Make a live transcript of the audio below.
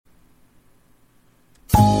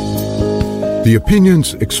The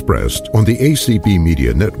opinions expressed on the ACB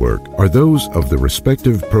Media Network are those of the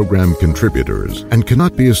respective program contributors and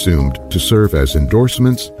cannot be assumed to serve as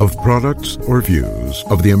endorsements of products or views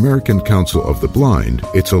of the American Council of the Blind,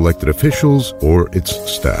 its elected officials, or its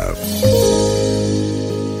staff.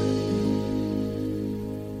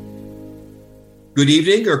 Good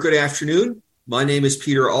evening or good afternoon. My name is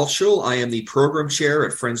Peter Altschul. I am the program chair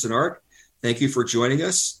at Friends in Art. Thank you for joining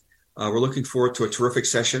us. We're looking forward to a terrific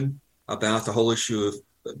session about the whole issue of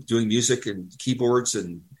doing music and keyboards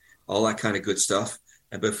and all that kind of good stuff.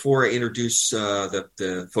 And before I introduce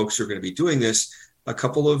the folks who are going to be doing this, a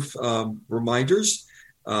couple of reminders.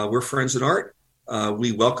 We're Friends in Art.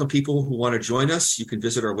 We welcome people who want to join us. You can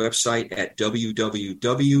visit our website at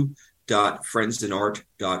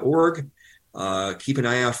www.friendsinart.org. Keep an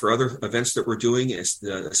eye out for other events that we're doing,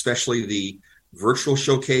 especially the virtual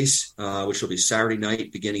showcase, which will be Saturday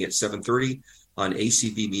night beginning at 7:30 on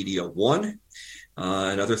ACB Media 1,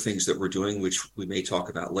 and other things that we're doing, which we may talk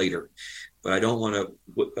about later. But I don't want to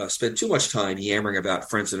spend too much time yammering about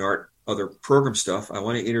Friends in Art, other program stuff. I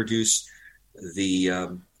want to introduce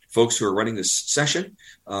the folks who are running this session.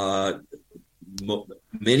 Many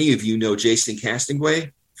of you know Jason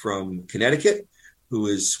Castonguay from Connecticut, who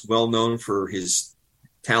is well known for his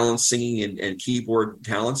talents, singing and keyboard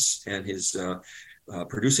talents, and his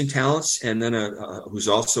producing talents, and then who's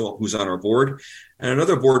on our board. And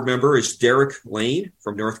another board member is Derek Lane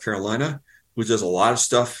from North Carolina, who does a lot of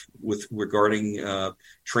stuff regarding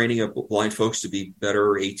training of blind folks to be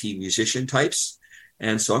better AT musician types.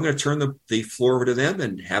 And so I'm going to turn the floor over to them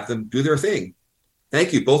and have them do their thing.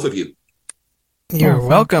 Thank you, both of you. You're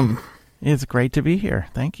welcome. It's great to be here.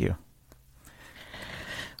 Thank you.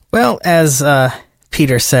 Well, as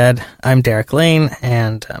Peter said, I'm Derek Lane,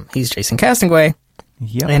 and he's Jason Castonguay.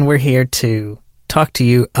 Yep. And we're here to talk to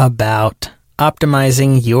you about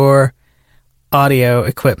optimizing your audio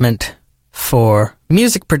equipment for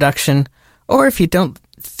music production, or if you don't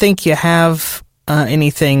think you have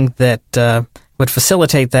anything that would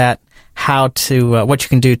facilitate that, what you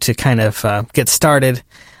can do to kind of get started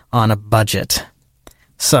on a budget.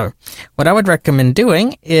 So what I would recommend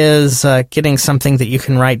doing is getting something that you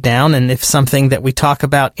can write down, and if something that we talk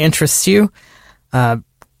about interests you,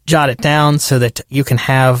 jot it down so that you can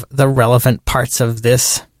have the relevant parts of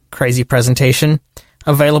this crazy presentation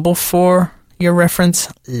available for your reference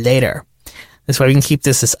later. This way we can keep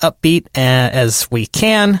this as upbeat as we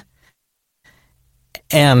can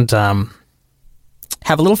and have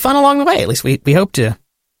a little fun along the way. At least we hope to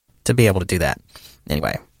be able to do that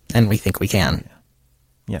anyway, and we think we can.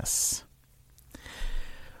 Yes.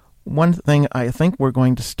 One thing I think we're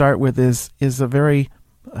going to start with is a very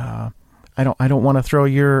I don't want to throw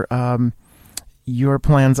your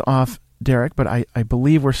plans off, Derek, but I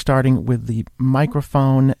believe we're starting with the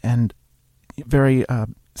microphone and very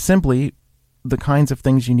simply the kinds of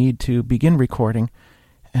things you need to begin recording,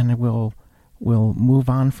 and we'll move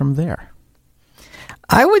on from there.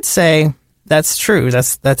 I would say that's true.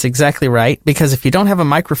 That's exactly right, because if you don't have a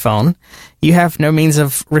microphone, you have no means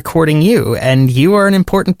of recording you, and you are an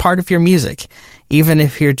important part of your music, even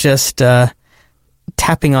if you're just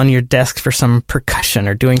tapping on your desk for some percussion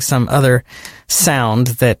or doing some other sound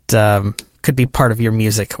that could be part of your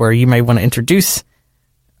music, or you may want to introduce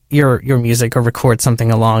your music or record something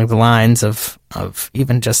along the lines of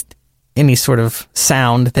even just any sort of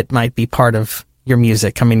sound that might be part of your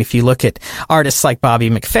music. I mean, if you look at artists like Bobby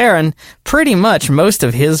McFerrin, pretty much most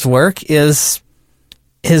of his work is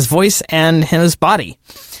his voice and his body.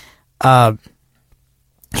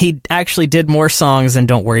 He actually did more songs than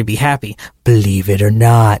Don't Worry, Be Happy. Believe it or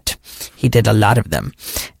not. He did a lot of them.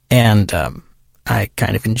 And I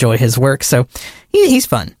kind of enjoy his work, so he's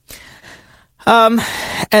fun.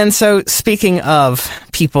 And so speaking of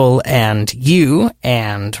people and you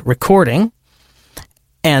and recording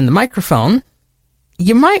and the microphone,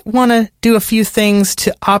 you might want to do a few things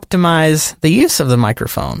to optimize the use of the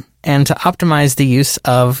microphone and to optimize the use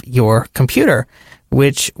of your computer,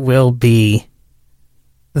 which will be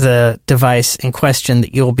the device in question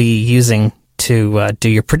that you'll be using to do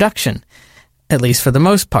your production, at least for the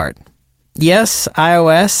most part. Yes,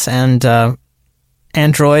 iOS and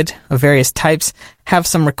Android of various types have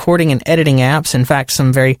some recording and editing apps, in fact,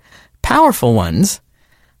 some very powerful ones.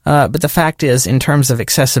 But the fact is, in terms of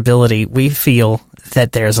accessibility, we feel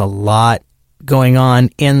that there's a lot going on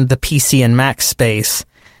in the PC and Mac space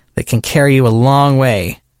that can carry you a long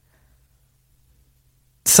way.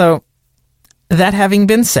 So, that having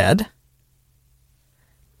been said,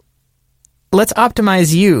 let's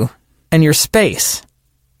optimize you and your space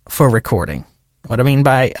for recording. What I mean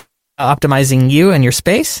by optimizing you and your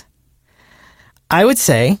space, I would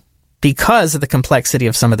say because of the complexity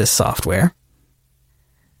of some of this software,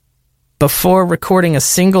 before recording a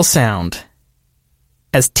single sound,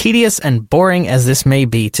 as tedious and boring as this may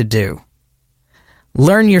be to do,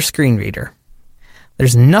 learn your screen reader.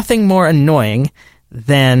 There's nothing more annoying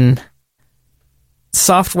than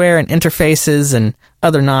software and interfaces and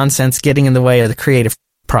other nonsense getting in the way of the creative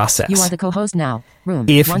process. You are the co-host now. Room.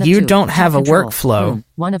 If you don't have a workflow,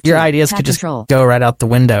 your ideas could just go right out the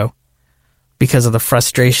window because of the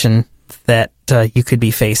frustration that you could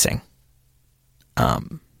be facing.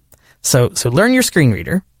 So learn your screen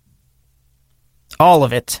reader. All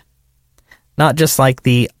of it. Not just like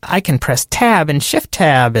I can press tab and shift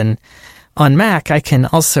tab, and on Mac I can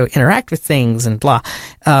also interact with things and blah.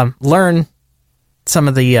 Learn some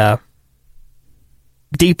of the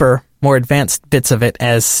deeper, more advanced bits of it,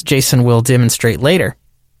 as Jason will demonstrate later.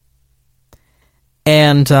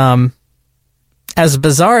 And as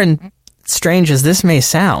bizarre and strange as this may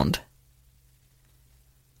sound,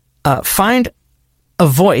 find a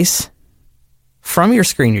voice from your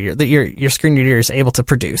screen reader that your screen reader is able to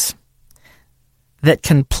produce that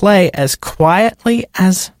can play as quietly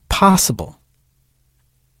as possible.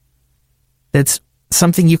 That's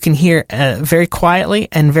something you can hear very quietly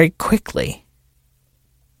and very quickly.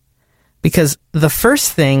 Because the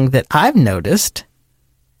first thing that I've noticed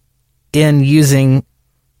in using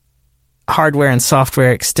hardware and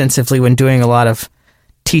software extensively when doing a lot of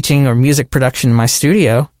teaching or music production in my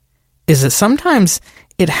studio is that sometimes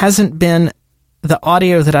it hasn't been the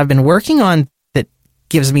audio that I've been working on that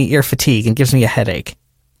gives me ear fatigue and gives me a headache.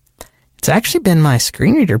 It's actually been my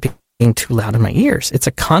screen reader being too loud in my ears. It's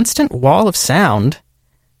a constant wall of sound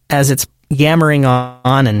as it's yammering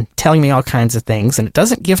on and telling me all kinds of things, and it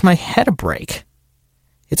doesn't give my head a break.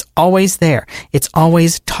 It's always there. It's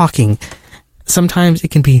always talking. Sometimes it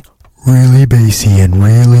can be really bassy and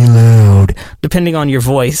really loud, depending on your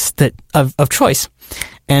voice of choice,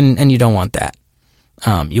 and you don't want that.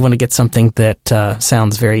 You want to get something that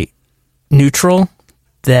sounds very neutral,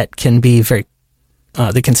 that can be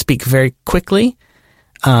that can speak very quickly.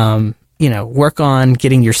 Work on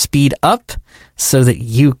getting your speed up so that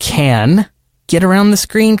you can get around the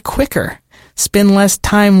screen quicker. Spend less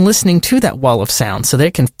time listening to that wall of sound so that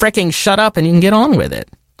it can fricking shut up and you can get on with it.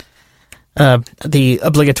 The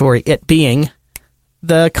obligatory it being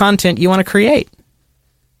the content you want to create.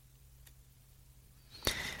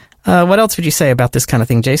 What else would you say about this kind of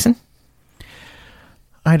thing, Jason?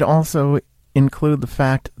 I'd also include the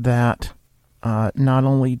fact that not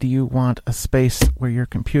only do you want a space where your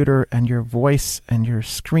computer and your voice and your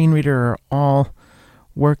screen reader are all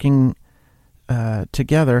working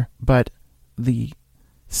together, but the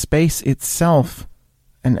space itself,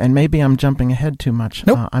 and maybe I'm jumping ahead too much.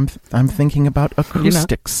 Nope. I'm thinking about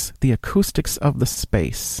acoustics. The acoustics of the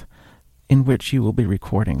space in which you will be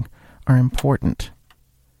recording are important,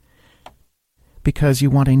 because you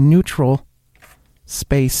want a neutral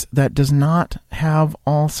space that does not have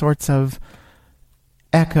all sorts of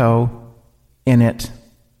echo in it.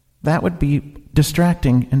 That would be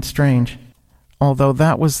distracting and strange. Although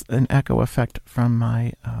that was an echo effect from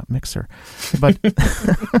my mixer, but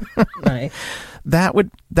Right. that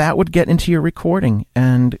would get into your recording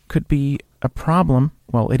and could be a problem.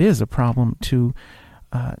 Well, it is a problem to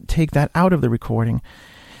take that out of the recording.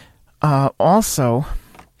 Also,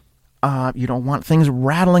 you don't want things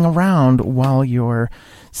rattling around while you're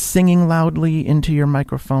singing loudly into your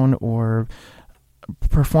microphone or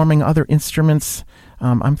performing other instruments.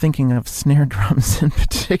 I'm thinking of snare drums in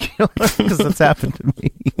particular because that's happened to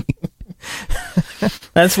me.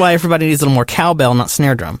 That's why everybody needs a little more cowbell, not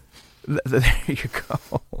snare drum. There you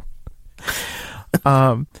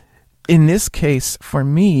go. In this case, for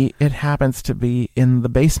me, it happens to be in the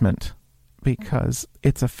basement because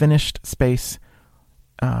it's a finished space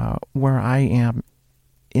where I am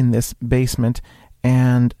in this basement,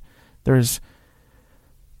 and there's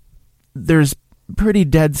pretty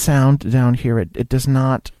dead sound down here. It does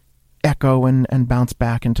not echo and bounce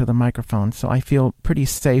back into the microphone, so I feel pretty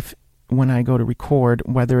safe when I go to record,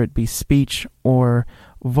 whether it be speech or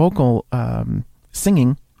vocal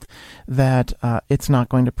singing, that it's not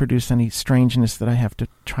going to produce any strangeness that I have to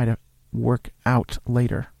try to work out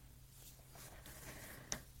later.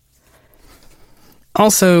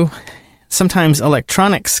 Also, sometimes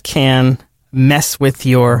electronics can mess with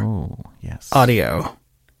your audio.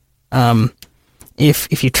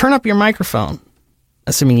 If you turn up your microphone,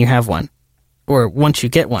 assuming you have one, or once you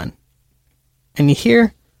get one, and you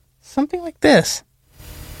hear something like this,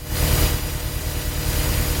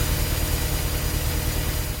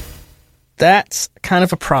 that's kind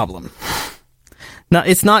of a problem. Now,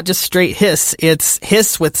 it's not just straight hiss, it's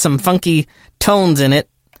hiss with some funky tones in it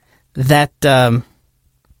that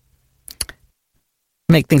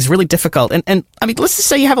make things really difficult. And I mean, let's just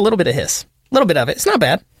say you have a little bit of hiss. A little bit of it. It's not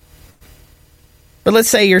bad. But let's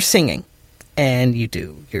say you're singing and you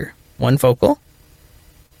do your one vocal.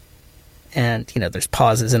 And, there's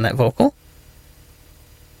pauses in that vocal.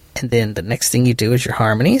 And then the next thing you do is your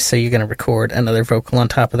harmony. So you're going to record another vocal on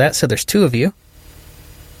top of that. So there's 2 of you.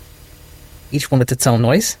 Each one with its own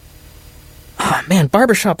noise. Oh, man,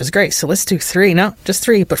 barbershop is great. So let's do 3. No, just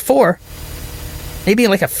 3, but 4. Maybe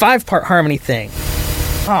like a 5-part harmony thing.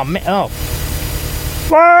 Oh, man. Oh.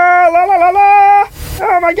 La, la, la, la, la.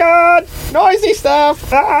 Oh, my God. Noisy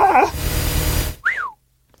stuff. Ah.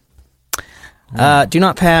 Do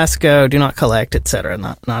not pass, go, do not collect, etc.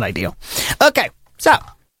 Not ideal. Okay, so.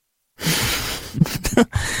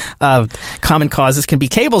 Common causes can be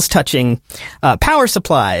cables touching, power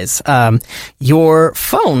supplies, your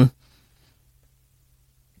phone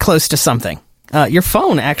close to something. Your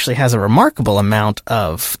phone actually has a remarkable amount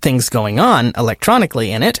of things going on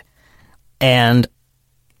electronically in it. And,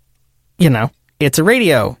 it's a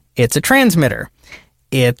radio, it's a transmitter,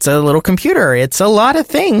 it's a little computer, it's a lot of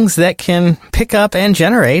things that can pick up and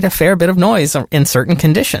generate a fair bit of noise in certain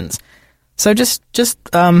conditions. So just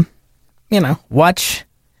watch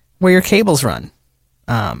where your cables run.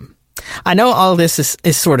 I know all this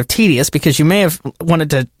is sort of tedious because you may have wanted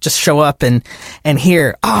to just show up and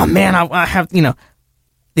hear, oh man, I have,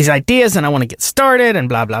 these ideas and I want to get started and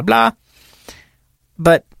blah, blah, blah.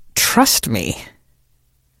 But trust me,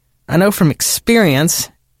 I know from experience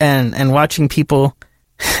and watching people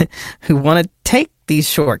who want to take these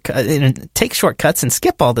shortcuts and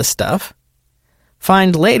skip all this stuff,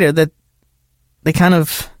 find later that they kind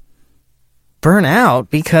of burn out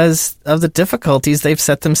because of the difficulties they've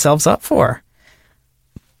set themselves up for,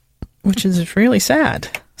 which is really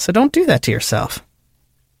sad. So don't do that to yourself.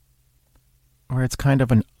 Or it's kind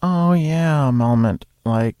of an, oh yeah, moment.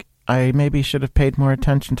 Like, I maybe should have paid more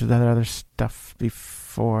attention to that other stuff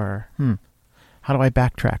before. How do I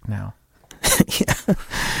backtrack now? Yeah.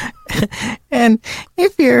 And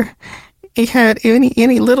if you had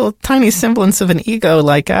any little tiny semblance of an ego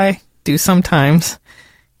like I do sometimes,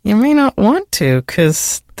 you may not want to,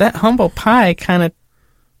 because that humble pie kind of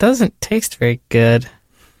doesn't taste very good.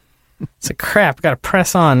 It's a crap. Got to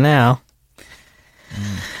press on now.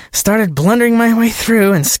 Started blundering my way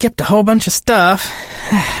through and skipped a whole bunch of stuff.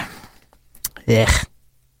 Ugh.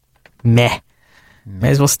 Meh. May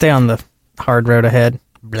as well stay on the hard road ahead.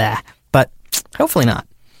 Blah. But hopefully not.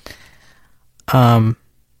 I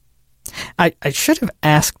should have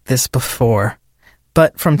asked this before,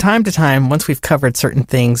 but from time to time, once we've covered certain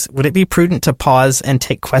things, would it be prudent to pause and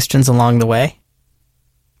take questions along the way?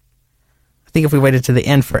 I think if we waited to the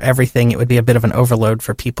end for everything, it would be a bit of an overload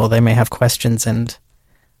for people. They may have questions and...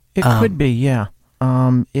 It could be, yeah.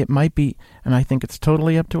 It might be, and I think it's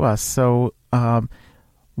totally up to us. So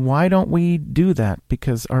why don't we do that?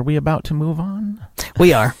 Because are we about to move on?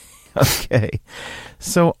 We are. Okay.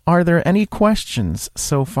 So are there any questions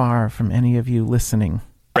so far from any of you listening?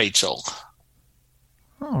 Rachel.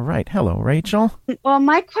 All right. Hello, Rachel. Well,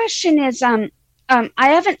 my question is, I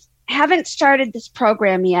haven't started this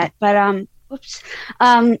program yet, but I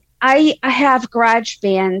have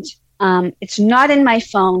GarageBand. It's not in my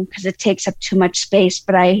phone because it takes up too much space,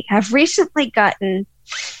 but I have recently gotten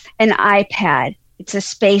an iPad. It's a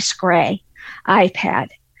space gray iPad.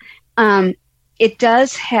 It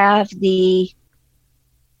does have the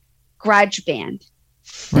GarageBand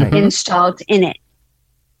installed in it.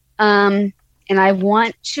 And I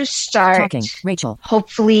want to start Rachel.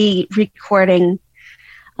 Hopefully recording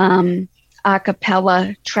a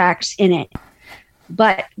cappella tracks in it.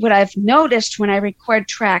 But what I've noticed when I record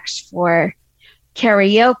tracks for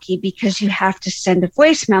karaoke, because you have to send a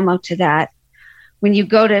voice memo to that, when you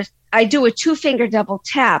go to, I do a 2-finger double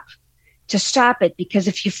tap to stop it, because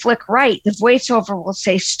if you flick right, the voiceover will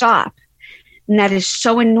say stop. And that is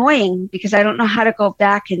so annoying because I don't know how to go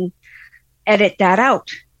back and edit that out.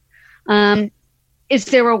 Is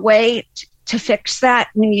there a way to fix that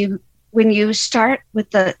when you start with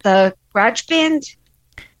the GarageBand?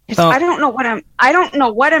 I don't know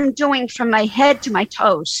what I'm doing from my head to my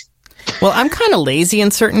toes. Well, I'm kind of lazy in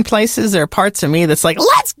certain places. There are parts of me that's like,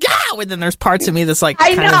 let's go! And then there's parts of me that's like,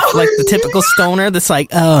 kind of like the typical stoner that's like,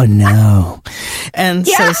 oh no. And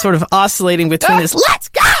so sort of oscillating between this, let's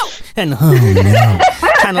go! And oh no.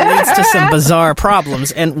 Kind of leads to some bizarre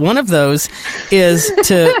problems. And one of those is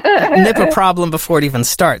to nip a problem before it even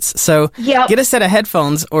starts. So get a set of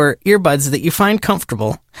headphones or earbuds that you find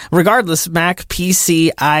comfortable, regardless, Mac,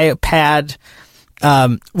 PC, iPad,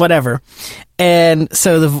 whatever. And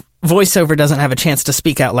so the voiceover doesn't have a chance to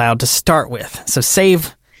speak out loud to start with. So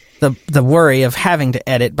save the worry of having to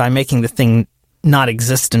edit by making the thing not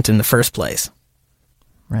existent in the first place.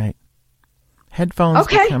 Right. Headphones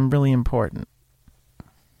become really important.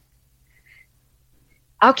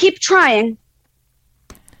 I'll keep trying.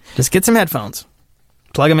 Just get some headphones.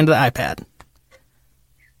 Plug them into the iPad.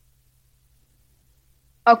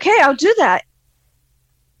 Okay, I'll do that.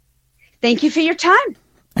 Thank you for your time.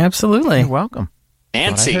 Absolutely. You're welcome.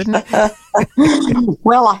 Nancy.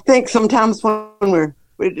 Well, I think sometimes when we're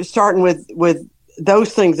starting with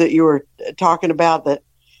those things that you were talking about, that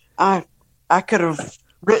I could have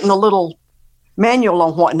written a little manual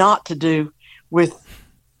on what not to do with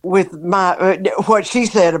my what she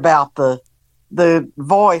said about the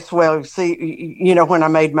voice. Well, see, when I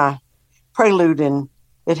made my prelude and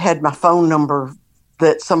it had my phone number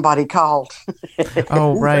that somebody called.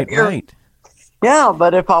 Oh, right. Yeah,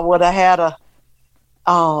 but if I would have had a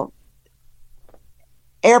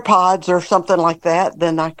AirPods or something like that,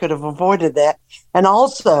 then I could have avoided that. And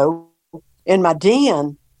also, in my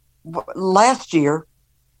den last year,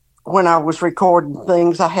 when I was recording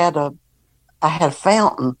things, I had a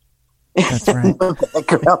fountain. That's right. In the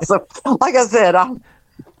background. So, like I said, a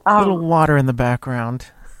little water in the background.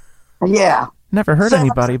 Yeah. Never hurt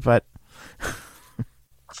anybody, but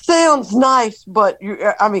sounds nice, but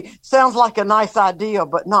sounds like a nice idea,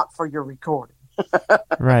 but not for your recording.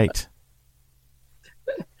 Right.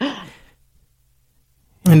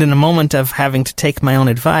 And in a moment of having to take my own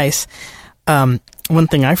advice, one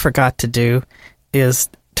thing I forgot to do is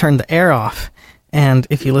turn the air off. And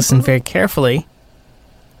if you listen very carefully,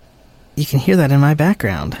 you can hear that in my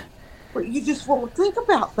background. Well, you just won't think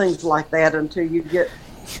about things like that until you get...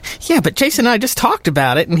 Yeah, but Jason and I just talked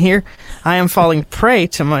about it, and here I am falling prey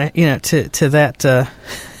to my, to that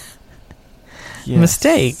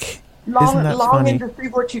mistake. Longing to see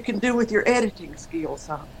what you can do with your editing skills,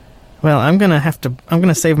 huh? Well, I'm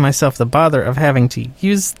gonna save myself the bother of having to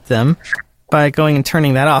use them by going and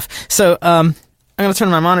turning that off. So, I'm gonna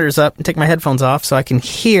turn my monitors up and take my headphones off so I can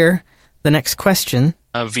hear the next question.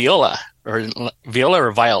 Viola or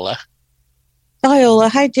Viola? Viola.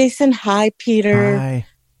 Hi, Jason. Hi, Peter. Hi.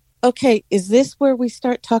 Okay, is this where we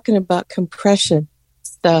start talking about compression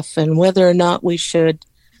stuff and whether or not we should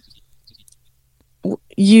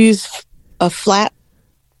use a flat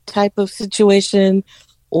type of situation,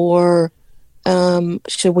 or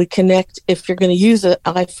should we connect, if you're going to use an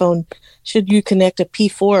iPhone, should you connect a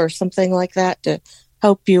P4 or something like that to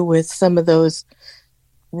help you with some of those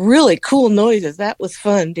really cool noises? That was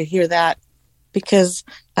fun to hear that, because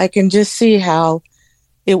I can just see how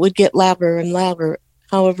it would get louder and louder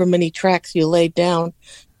however many tracks you laid down.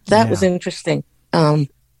 That was interesting.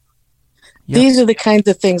 These are the kinds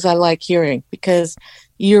of things I like hearing, because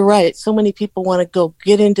you're right. So many people want to go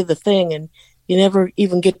get into the thing and you never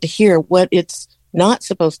even get to hear what it's not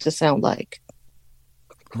supposed to sound like.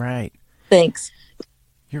 Right. Thanks.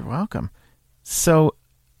 You're welcome. So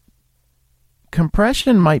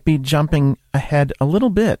compression might be jumping ahead a little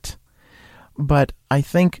bit, but I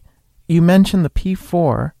think you mentioned the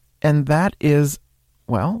P4, and that is,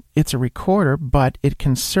 well, it's a recorder, but it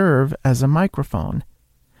can serve as a microphone.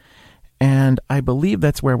 And I believe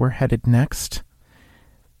that's where we're headed next,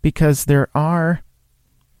 because there are,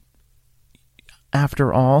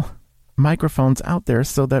 after all, microphones out there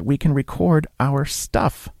so that we can record our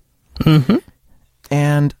stuff. Mm-hmm.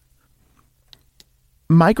 And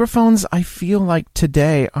microphones, I feel like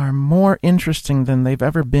today are more interesting than they've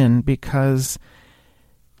ever been, because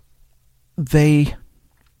they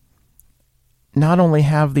not only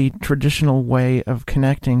have the traditional way of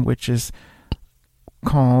connecting, which is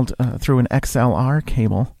called through an XLR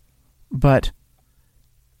cable, but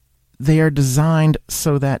they are designed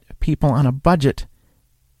so that people on a budget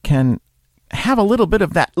can have a little bit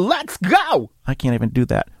of that "let's go!" I can't even do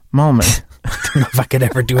that moment. I don't know if I could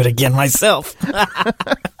ever do it again myself.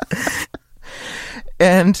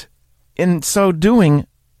 And in so doing,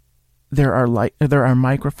 there are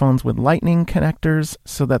microphones with lightning connectors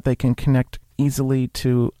so that they can connect easily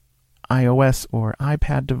to iOS or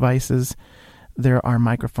iPad devices. There are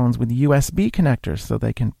microphones with USB connectors so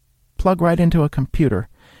they can plug right into a computer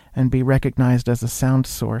and be recognized as a sound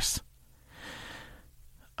source.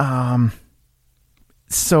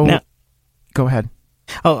 So, now, go ahead.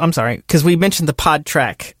 Oh, I'm sorry, because we mentioned the pod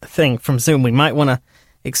track thing from Zoom. We might want to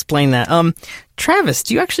explain that. Travis,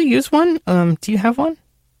 do you actually use one? Do you have one?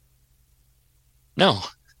 No.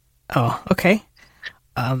 Oh, okay.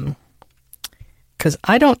 Because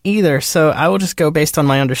I don't either, so I will just go based on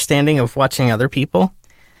my understanding of watching other people.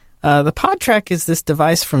 The PodTrack is this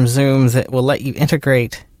device from Zoom that will let you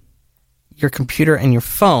integrate your computer and your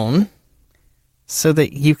phone so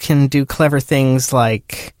that you can do clever things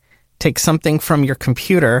like take something from your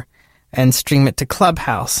computer and stream it to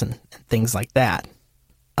Clubhouse and things like that.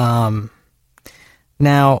 Now,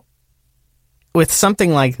 with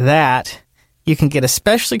something like that, you can get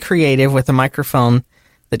especially creative with a microphone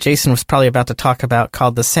that Jason was probably about to talk about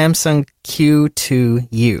called the Samsung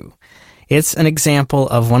Q2U. It's an example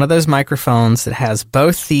of one of those microphones that has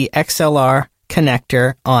both the XLR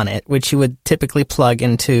connector on it, which you would typically plug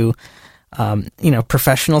into,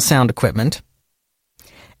 professional sound equipment.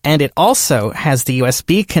 And it also has the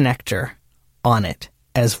USB connector on it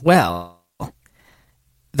as well.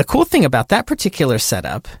 The cool thing about that particular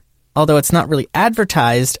setup, although it's not really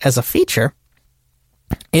advertised as a feature,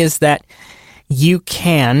 is that you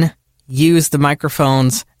can use the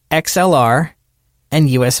microphone's XLR and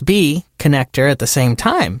USB connector at the same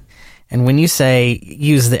time. And when you say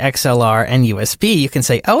use the XLR and USB, you can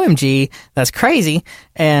say, OMG, that's crazy,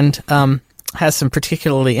 and has some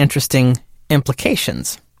particularly interesting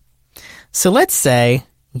implications. So let's say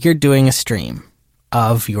you're doing a stream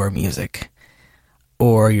of your music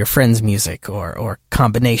or your friend's music or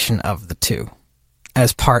combination of the two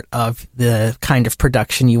as part of the kind of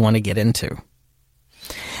production you want to get into.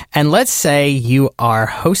 And let's say you are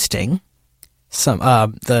hosting some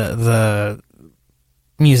the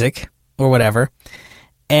music or whatever,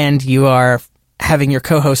 and you are having your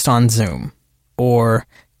co-host on Zoom or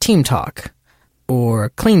Team Talk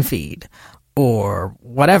or Clean Feed or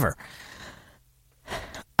whatever.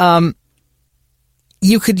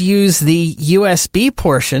 You could use the USB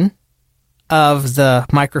portion of the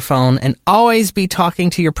microphone and always be talking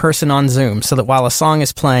to your person on Zoom so that while a song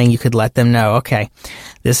is playing, you could let them know, okay,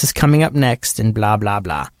 this is coming up next and blah, blah,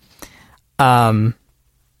 blah. And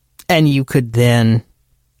you could then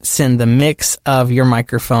send the mix of your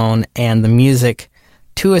microphone and the music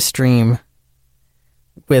to a stream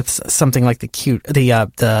with something like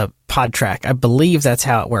the pod track. I believe that's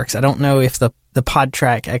how it works. I don't know if the pod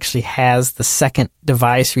track actually has the second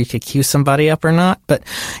device where you could cue somebody up or not, but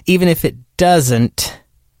even if it doesn't,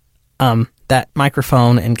 that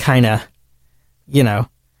microphone and kind of,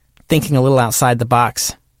 thinking a little outside the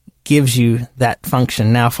box gives you that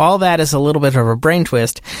function. Now, if all that is a little bit of a brain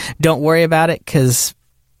twist, don't worry about it, because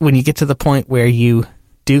when you get to the point where you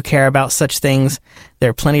do care about such things, there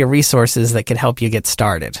are plenty of resources that could help you get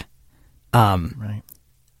started. Right.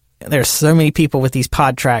 There's so many people with these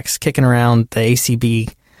pod tracks kicking around the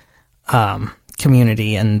ACB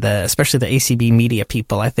community, and especially the ACB media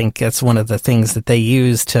people. I think that's one of the things that they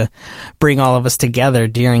use to bring all of us together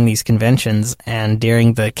during these conventions and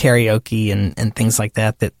during the karaoke and things like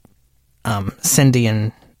that Cindy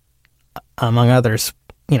and among others,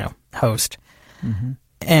 host. Mm-hmm.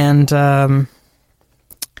 And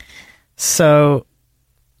so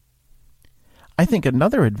I think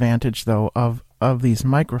another advantage, though, of these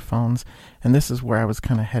microphones, and this is where I was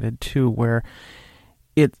kind of headed to, where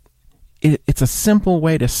it's a simple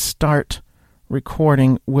way to start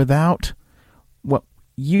recording without what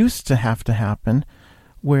used to have to happen,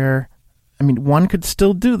 where, one could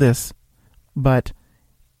still do this, but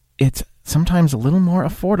it's sometimes a little more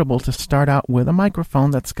affordable to start out with a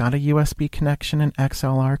microphone that's got a USB connection, an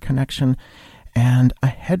XLR connection, and a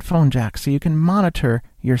headphone jack, so you can monitor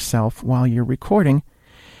yourself while you're recording.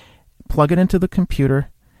 Plug it into the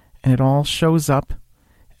computer, and it all shows up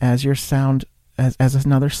as your sound, as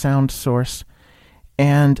another sound source,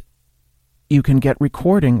 and you can get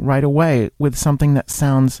recording right away with something that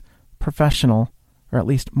sounds professional, or at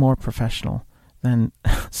least more professional than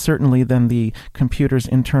certainly than the computer's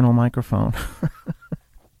internal microphone.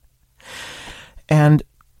 And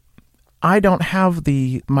I don't have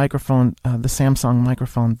the microphone, the Samsung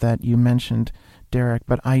microphone that you mentioned, Derek,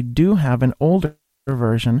 but I do have an older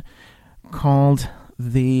version called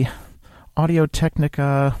the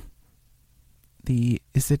Audio-Technica,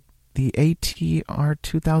 is it the ATR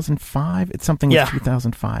 2005? It's something with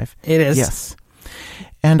 2005. It is. Yes.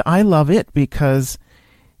 And I love it because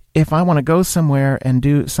if I want to go somewhere and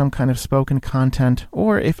do some kind of spoken content,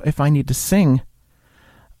 or if I need to sing,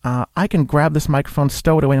 I can grab this microphone,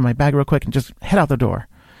 stow it away in my bag real quick, and just head out the door.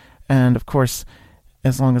 And, of course,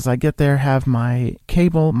 as long as I get there, have my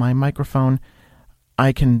cable, my microphone,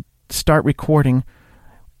 I can start recording,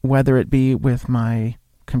 whether it be with my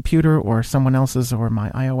computer or someone else's or my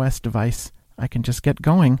iOS device. I can just get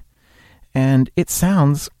going, and it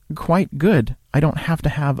sounds quite good. I don't have to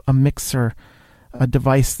have a mixer, a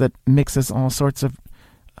device that mixes all sorts of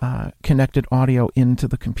connected audio into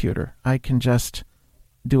the computer. I can just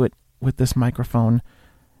do it with this microphone.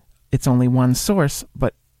 It's only one source,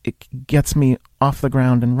 but it gets me off the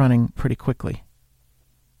ground and running pretty quickly.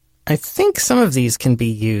 I think some of these can be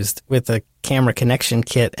used with a camera connection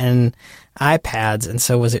kit and iPads. And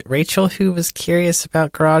so was it Rachel who was curious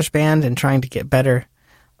about GarageBand and trying to get better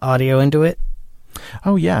audio into it?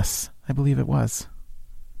 Oh, yes. I believe it was.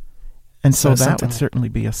 And so that would certainly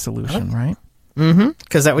be a solution, right? Mm-hmm.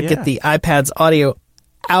 Because that would get the iPad's audio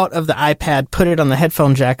out of the iPad, put it on the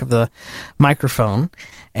headphone jack of the microphone,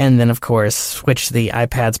 and then, of course, switch the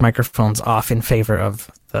iPad's microphones off in favor of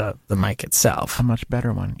the mic itself. A much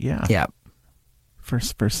better one, yeah. Yeah.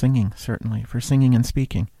 For singing, certainly. For singing and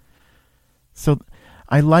speaking. So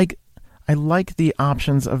I like the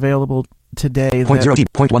options available today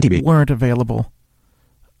that weren't available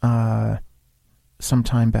some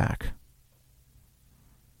time back,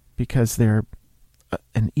 because they're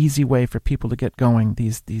an easy way for people to get going.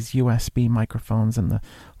 These USB microphones and the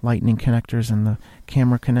lightning connectors and the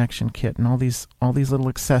camera connection kit and all these little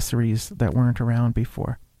accessories that weren't around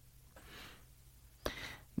before.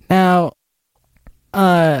 Now,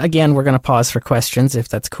 again, we're going to pause for questions if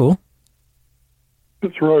that's cool.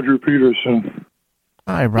 It's Roger Peterson.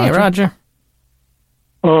 Hi, Roger. Hey, Roger.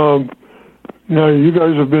 Now, you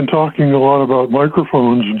guys have been talking a lot about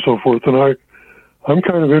microphones and so forth, and I'm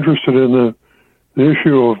kind of interested in the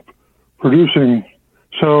issue of producing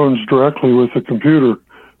sounds directly with a computer,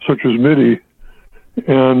 such as MIDI.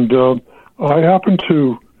 And I happened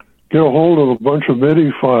to get a hold of a bunch of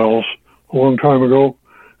MIDI files a long time ago.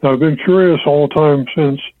 And I've been curious all the time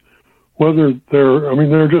since whether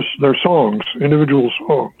they're songs, individual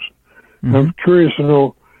songs. Mm-hmm. I'm curious to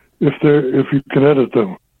know if you can edit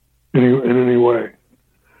them in any way.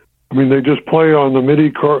 I mean, they just play on the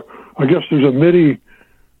MIDI card. I guess there's a MIDI.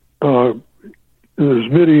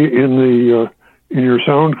 There's MIDI in your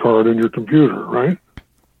sound card in your computer, right?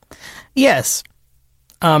 Yes.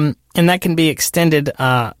 And that can be extended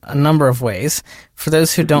a number of ways. For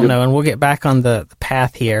those who don't know, and we'll get back on the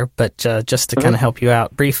path here, but just to kind of help you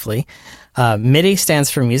out briefly, MIDI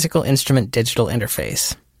stands for Musical Instrument Digital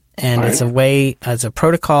Interface. And it's a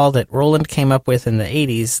protocol that Roland came up with in the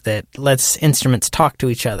 80s that lets instruments talk to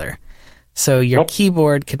each other. So your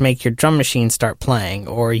keyboard could make your drum machine start playing,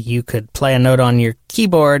 or you could play a note on your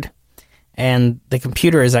keyboard, and the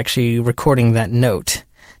computer is actually recording that note.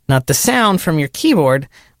 Not the sound from your keyboard,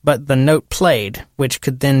 but the note played, which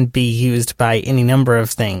could then be used by any number of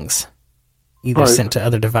things, either sent to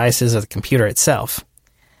other devices or the computer itself.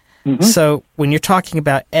 Mm-hmm. So when you're talking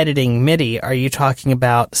about editing MIDI, are you talking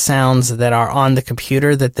about sounds that are on the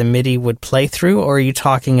computer that the MIDI would play through, or are you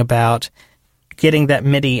talking about getting that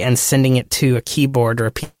MIDI and sending it to a keyboard or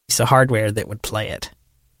a piece of hardware that would play it?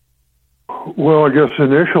 Well, I guess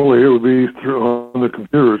initially it would be on the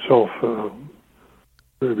computer itself.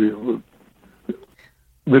 Maybe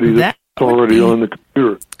MIDI that's already on the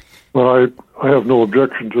computer. But I have no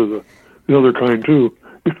objection to the other kind too.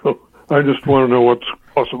 I just want to know what's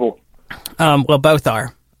possible. Well, both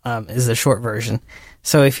are, is the short version.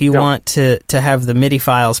 So if you want to have the MIDI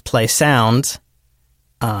files play sounds,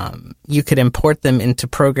 you could import them into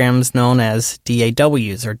programs known as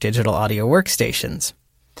DAWs, or digital audio workstations.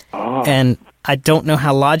 And I don't know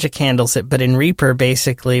how Logic handles it, but in Reaper,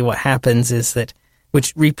 basically what happens is that,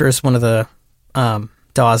 which Reaper is one of the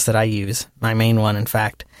DAWs that I use, my main one, in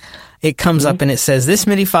fact. It comes up and it says, this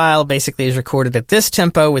MIDI file basically is recorded at this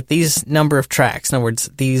tempo with these number of tracks. In other words,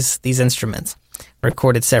 these instruments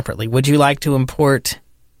recorded separately. Would you like to import,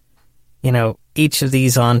 each of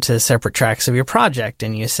these onto separate tracks of your project?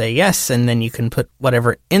 And you say yes, and then you can put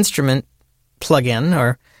whatever instrument plugin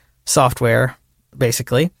or software,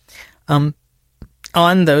 basically, on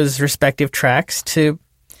those respective tracks to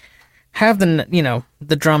have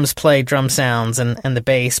the drums play drum sounds and the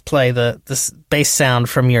bass play the bass sound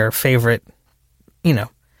from your favorite,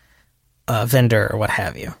 vendor or what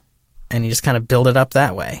have you. And you just kind of build it up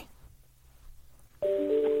that way.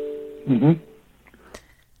 Mm-hmm.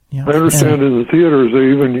 Yeah. I understand in the theaters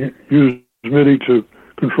they even use MIDI to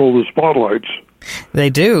control the spotlights. They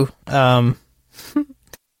do.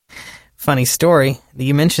 Funny story.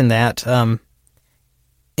 You mentioned that.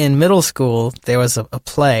 In middle school, there was a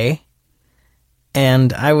play,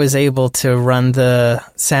 and I was able to run the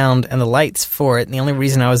sound and the lights for it. And the only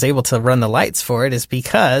reason I was able to run the lights for it is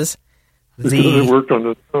because it worked on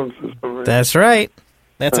the sound system. Right? That's right.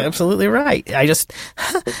 That's absolutely right.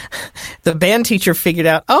 The band teacher figured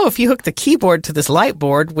out, if you hook the keyboard to this light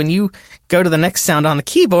board, when you go to the next sound on the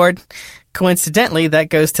keyboard, coincidentally, that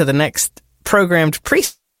goes to the next programmed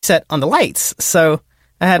preset on the lights. So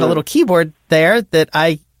I had a little keyboard there that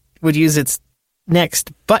I would use its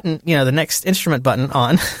next button, the next instrument button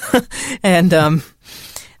on. And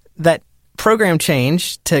that program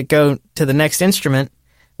change to go to the next instrument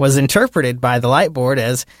was interpreted by the light board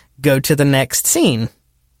as go to the next scene.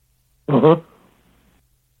 Uh-huh.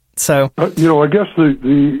 So, I guess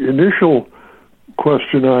the initial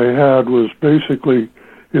question I had was basically,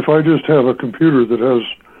 if I just have a computer that has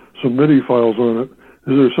some MIDI files on it,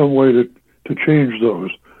 is there some way to change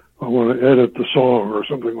those? I want to edit the song or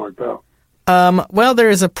something like that. well, there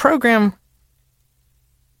is a program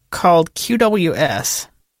called QWS.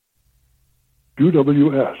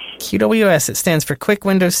 QWS. QWS, it stands for Quick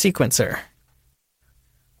Window Sequencer.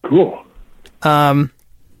 Cool. I'm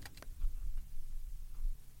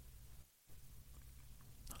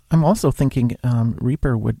also thinking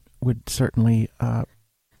Reaper would certainly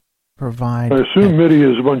provide. I assume MIDI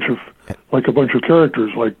is a bunch of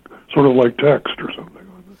characters, sort of like text or something.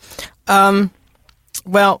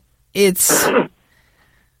 Well, it's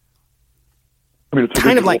it's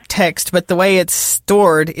kind of like text, but the way it's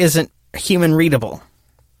stored isn't human readable.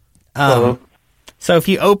 So if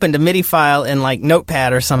you opened a MIDI file in like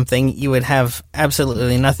Notepad or something, you would have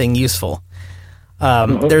absolutely nothing useful.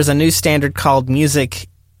 There's a new standard called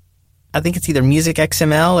I think it's either Music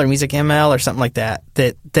XML or Music ML or something like that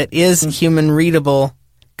is human readable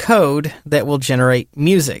code that will generate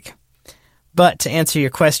music. But to answer your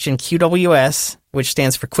question, QWS, which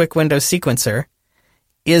stands for Quick Window Sequencer,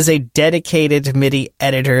 is a dedicated MIDI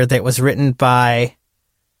editor that was written by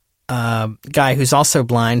a guy who's also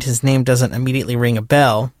blind. His name doesn't immediately ring a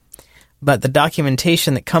bell, but the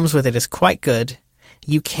documentation that comes with it is quite good.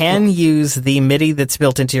 You can use the MIDI that's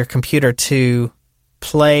built into your computer to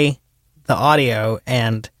play the audio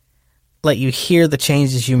and let you hear the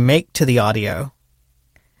changes you make to the audio.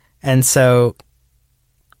 And so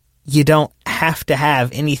you don't have to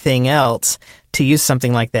have anything else to use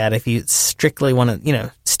something like that if you strictly want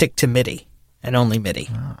to, stick to MIDI and only MIDI.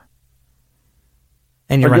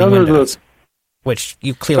 And you're running Windows, which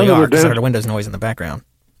you clearly are because I heard a Windows noise in the background.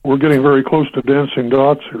 We're getting very close to dancing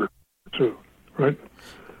dots here, too, right?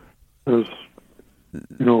 As,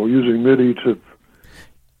 using MIDI to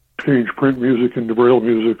change print music into Braille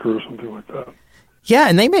music or something like that. Yeah,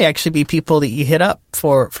 and they may actually be people that you hit up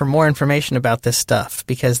for more information about this stuff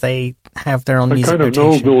because they have their own music notation.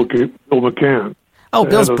 I kind of know Bill McCann. Oh,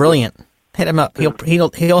 Bill's brilliant. Hit him up. Yeah.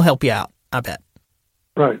 He'll help you out, I bet.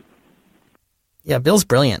 Right. Yeah, Bill's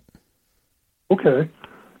brilliant. Okay.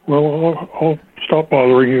 Well, I'll stop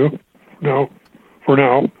bothering you for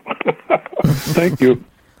now. Thank you.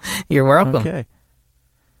 You're welcome. Okay.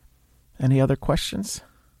 Any other questions?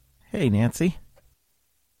 Hey, Nancy.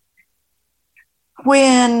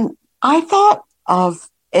 When I thought of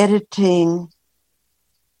editing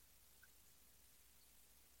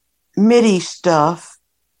MIDI stuff,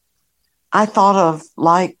 I thought of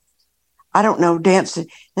dancing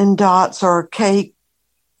in dots or Kate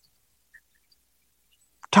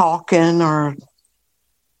talking or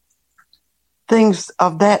things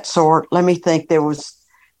of that sort. Let me think. There was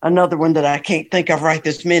another one that I can't think of right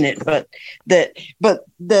this minute, but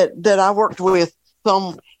that I worked with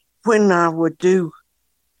some when I would do,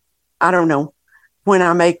 when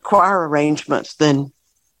I make choir arrangements, then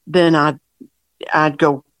I'd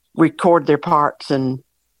go record their parts. And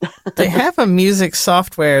they have a music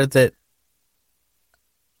software that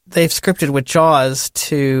they've scripted with JAWS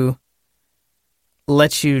to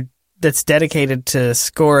let you, that's dedicated to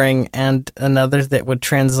scoring, and another that would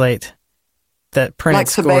translate that printed like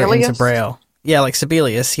score Sibelius? into Braille. Yeah, like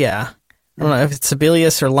Sibelius, yeah. I don't know if it's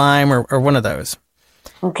Sibelius or Lime or one of those.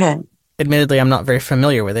 Okay. Admittedly, I'm not very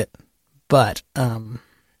familiar with it, but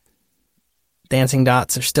Dancing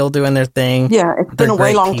Dots are still doing their thing. Yeah, it's been a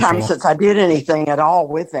way long time people. since I did anything at all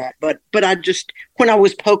with that. But I just, when I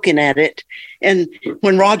was poking at it, and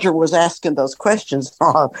when Roger was asking those questions,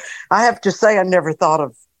 I have to say I never thought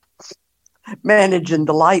of managing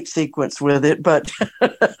the light sequence with it. But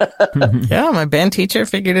yeah, my band teacher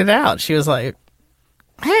figured it out. She was like,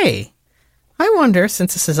 "Hey, I wonder,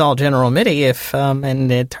 since this is all general MIDI, if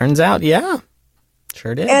and it turns out, yeah,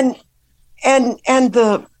 sure did." And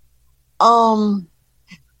the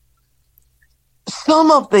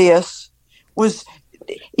some of this was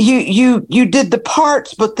you did the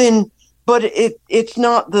parts, but it's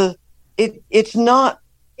not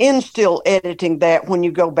in still editing that when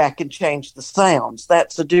you go back and change the sounds.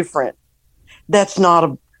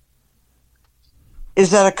 Is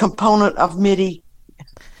that a component of MIDI?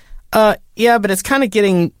 Yeah, but it's kind of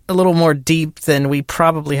getting a little more deep than we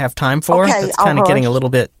probably have time for. Okay, it's kind of getting a little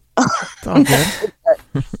bit. It's all good.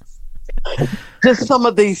 Just some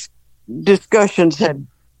of these discussions had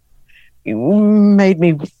made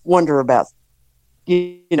me wonder about,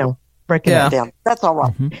 breaking that down. That's all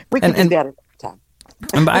right. Mm-hmm. We can do that at the time.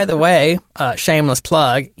 And by the way, shameless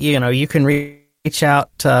plug, you can reach out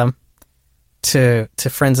to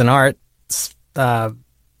Friends in Art, and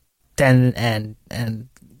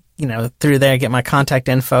through there get my contact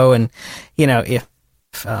info, and if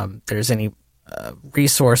there's any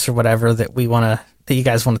resource or whatever that you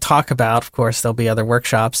guys want to talk about, of course there'll be other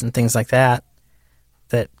workshops and things like that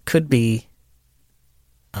could be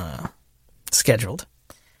scheduled.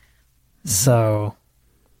 So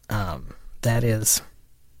that is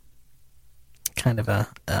kind of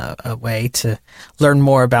a way to learn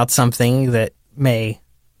more about something that may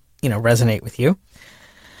resonate with you.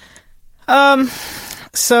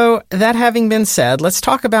 So that having been said, let's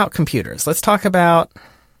talk about computers. Let's talk about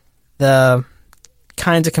the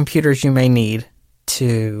kinds of computers you may need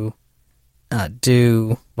to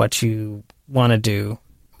do what you want to do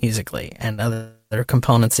musically, and other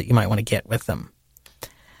components that you might want to get with them.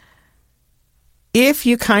 If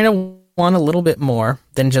you kind of want a little bit more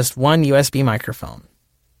than just one USB microphone,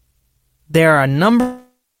 there are a number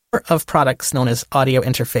of products known as audio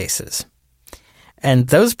interfaces. And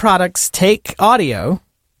those products take audio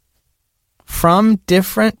from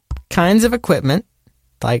different kinds of equipment,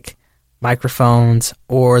 like microphones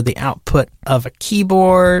or the output of a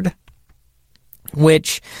keyboard,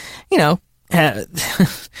 which,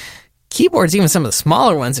 keyboards, even some of the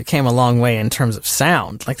smaller ones, that came a long way in terms of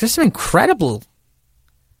sound. Like, there's some incredible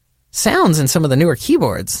sounds in some of the newer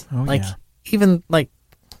keyboards. Even like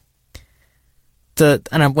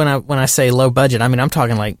when I say low budget, I mean, I'm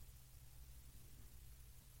talking like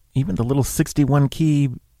even the little 61 key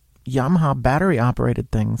Yamaha battery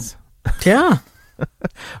operated things. Yeah.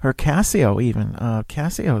 Or Casio even.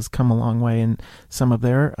 Casio's come a long way in some of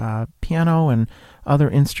their piano and other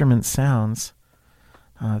instrument sounds.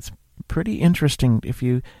 It's pretty interesting if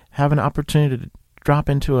you have an opportunity to drop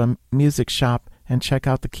into a music shop and check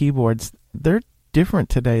out the keyboards. They're different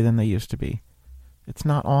today than they used to be. It's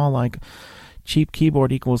not all like cheap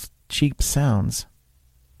keyboard equals cheap sounds.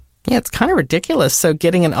 Yeah, it's kind of ridiculous. So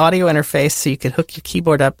getting an audio interface so you could hook your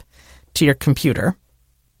keyboard up to your computer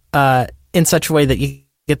in such a way that you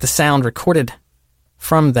get the sound recorded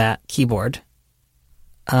from that keyboard,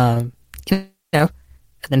 and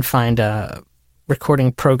then find a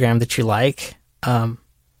recording program that you like.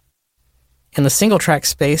 In the single track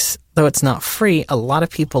space, though it's not free, a lot of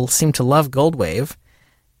people seem to love Goldwave,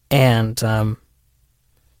 and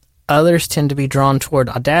others tend to be drawn toward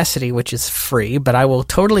Audacity, which is free, but I will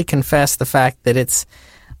totally confess the fact that it's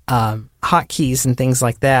hotkeys and things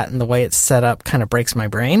like that, and the way it's set up kind of breaks my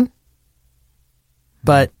brain.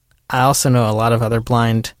 But I also know a lot of other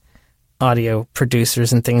blind audio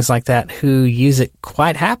producers and things like that who use it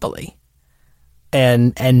quite happily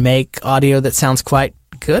and make audio that sounds quite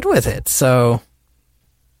good with it. So,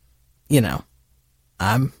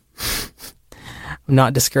 I'm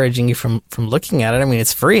not discouraging you from looking at it. I mean,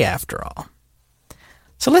 it's free after all.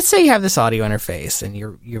 So let's say you have this audio interface and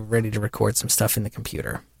you're ready to record some stuff in the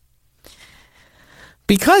computer.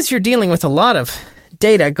 Because you're dealing with a lot of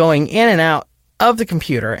data going in and out of the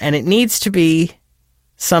computer, and it needs to be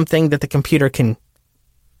something that the computer can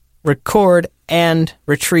record and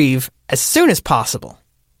retrieve as soon as possible.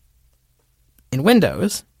 In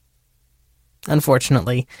Windows,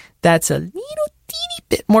 unfortunately, that's a little teeny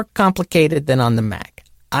bit more complicated than on the Mac.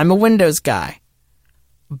 I'm a Windows guy,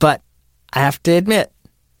 but I have to admit,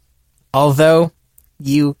 although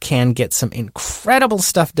you can get some incredible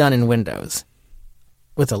stuff done in Windows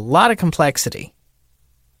with a lot of complexity,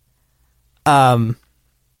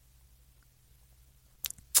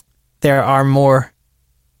 there are more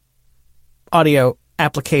audio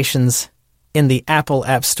applications in the Apple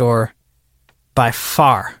App Store by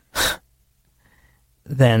far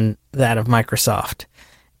than that of Microsoft.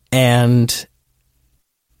 And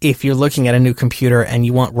if you're looking at a new computer and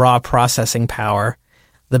you want raw processing power,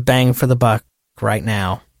 the bang for the buck right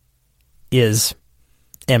now is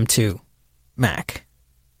M2 Mac.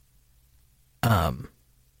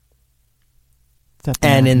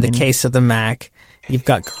 And in the case of the Mac, you've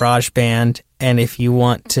got GarageBand, and if you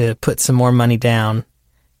want to put some more money down,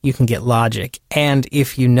 you can get Logic. And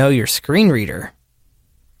if you know your screen reader,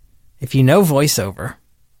 if you know VoiceOver,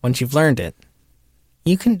 once you've learned it,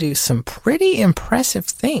 you can do some pretty impressive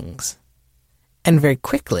things, and very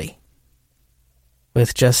quickly,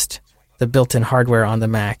 with just the built-in hardware on the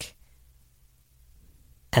Mac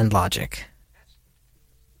and Logic.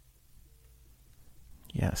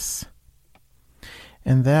 Yes.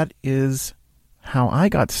 And that is how I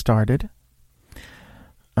got started.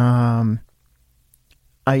 I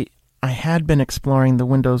had been exploring the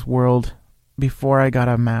Windows world before I got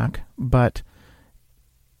a Mac, but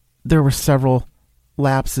there were several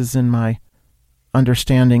lapses in my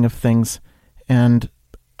understanding of things, and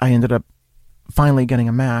I ended up finally getting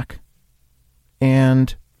a Mac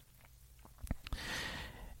And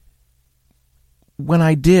when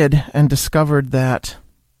I did and discovered that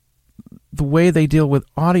the way they deal with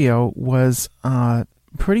audio was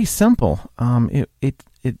pretty simple, it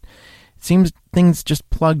seems things just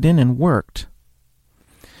plugged in and worked.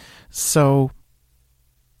 So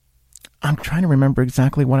I'm trying to remember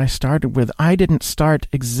exactly what I started with. I didn't start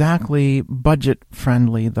exactly budget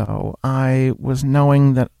friendly, though. I was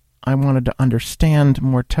knowing that I wanted to understand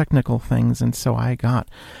more technical things, and so I got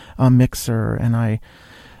a mixer, and I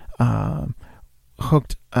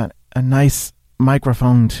hooked a nice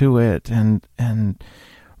microphone to it and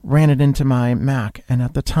ran it into my Mac. And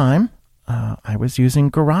at the time, I was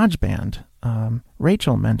using GarageBand.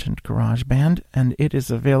 Rachel mentioned GarageBand, and it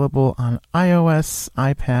is available on iOS,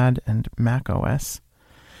 iPad, and Mac OS.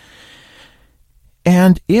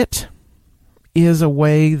 And it is a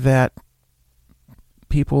way that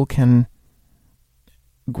people can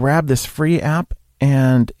grab this free app,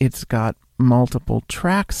 and it's got multiple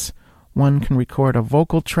tracks. One can record a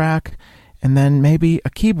vocal track, and then maybe a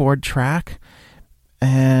keyboard track,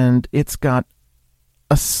 and it's got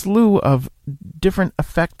a slew of different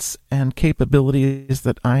effects and capabilities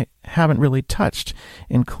that I haven't really touched,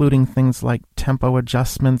 including things like tempo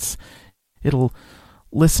adjustments. It'll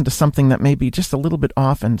listen to something that may be just a little bit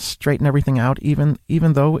off and straighten everything out, even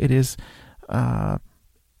though it is a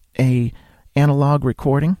analog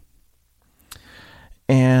recording.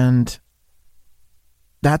 And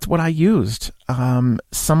that's what I used.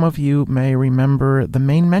 Some of you may remember the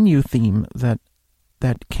main menu theme that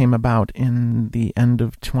came about in the end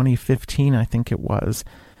of 2015, I think it was.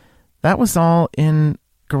 That was all in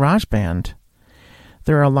GarageBand.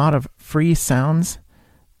 There are a lot of free sounds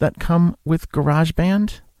that come with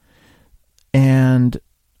GarageBand, and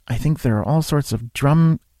I think there are all sorts of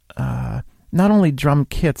drum, not only drum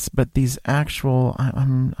kits, but these actual,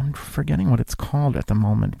 I'm forgetting what it's called at the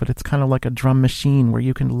moment, but it's kind of like a drum machine where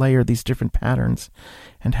you can layer these different patterns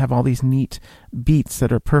and have all these neat beats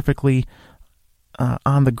that are perfectly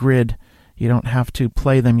on the grid. You don't have to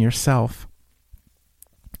play them yourself.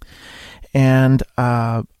 And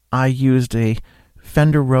I used a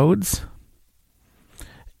Fender Rhodes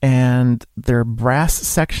and their brass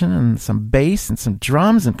section and some bass and some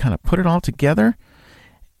drums and kind of put it all together.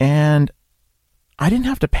 And I didn't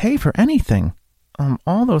have to pay for anything.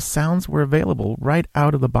 All those sounds were available right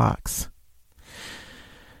out of the box.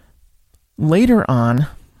 Later on,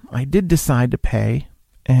 I did decide to pay,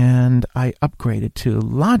 and I upgraded to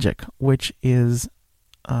Logic, which is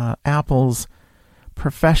Apple's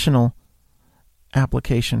professional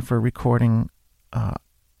application for recording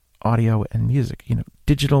audio and music.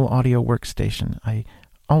 Digital audio workstation. I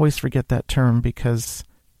always forget that term because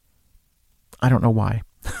I don't know why.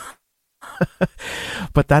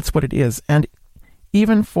 But that's what it is. And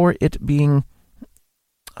even for it being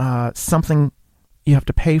something you have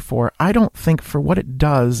to pay for, I don't think for what it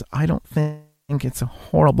does, I don't think it's a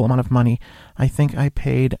horrible amount of money. I think I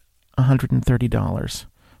paid $130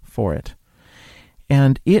 for it.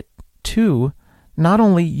 And it, too, not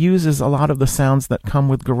only uses a lot of the sounds that come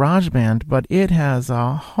with GarageBand, but it has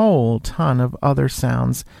a whole ton of other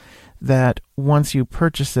sounds that once you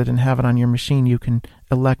purchase it and have it on your machine, you can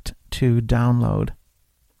elect to download.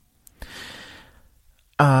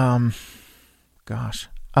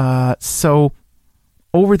 So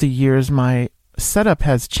over the years, my setup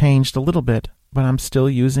has changed a little bit, but I'm still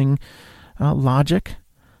using Logic.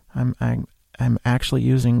 I'm actually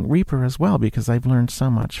using Reaper as well because I've learned so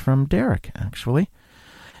much from Derek, actually.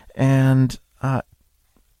 And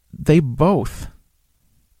they both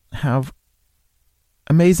have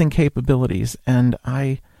amazing capabilities. And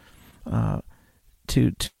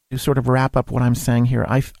to sort of wrap up what I'm saying here,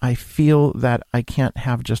 I feel that I can't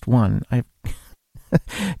have just one. I've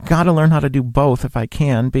got to learn how to do both if I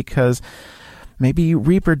can, because maybe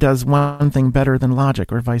Reaper does one thing better than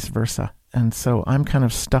Logic or vice versa. And so I'm kind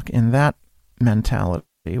of stuck in that mentality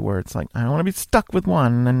where it's like, I don't want to be stuck with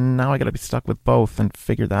one, and now I got to be stuck with both and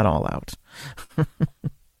figure that all out.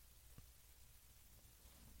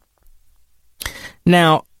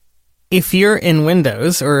 Now, if you're in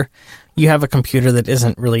Windows or you have a computer that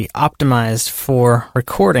isn't really optimized for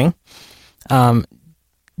recording,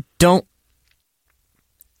 don't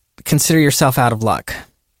consider yourself out of luck.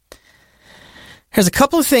 Here's a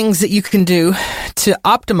couple of things that you can do to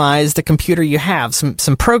optimize the computer you have. Some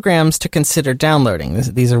programs to consider downloading.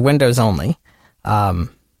 These are Windows only. The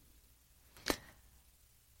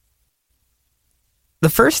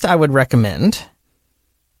first I would recommend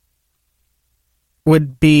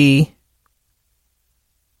would be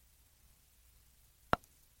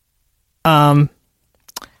programs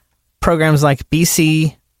like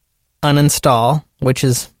BC uninstall, which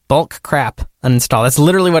is bulk crap uninstall. That's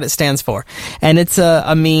literally what it stands for. And it's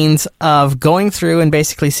a means of going through and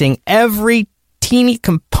basically seeing every teeny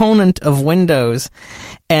component of Windows,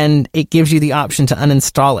 and it gives you the option to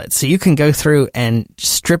uninstall it. So you can go through and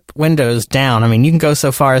strip Windows down. I mean, you can go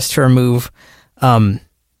so far as to remove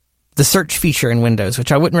the search feature in Windows,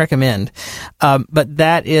 which I wouldn't recommend. But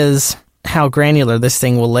that is how granular this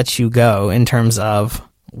thing will let you go in terms of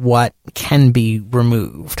what can be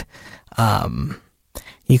removed.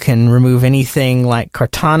 You can remove anything like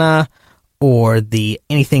Cortana or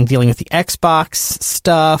anything dealing with the Xbox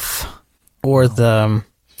stuff, or the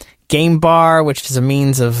game bar, which is a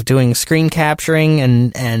means of doing screen capturing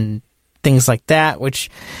and things like that, which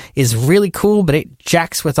is really cool, but it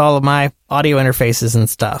jacks with all of my audio interfaces and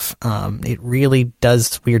stuff. It really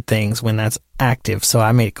does weird things when that's active, so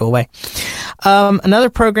I made it go away. Another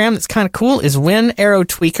program that's kind of cool is WinArrow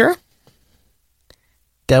Tweaker.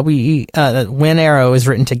 WinArrow is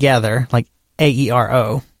written together, like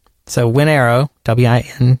AERO. So WinArrow,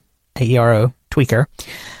 WinArrow Tweaker.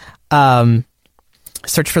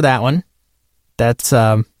 Search for that one. That's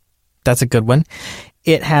a good one.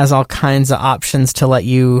 It has all kinds of options to let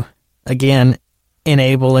you, again,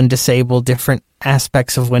 enable and disable different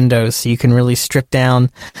aspects of Windows, so you can really strip down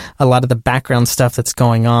a lot of the background stuff that's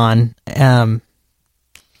going on. And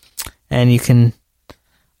you can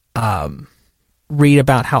read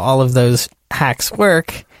about how all of those hacks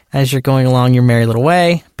work as you're going along your merry little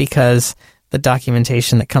way, because the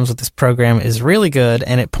documentation that comes with this program is really good,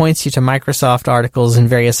 and it points you to Microsoft articles and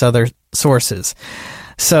various other sources.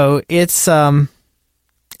 So it's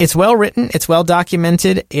well written, it's well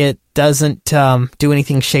documented, it doesn't do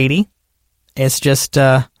anything shady. It's just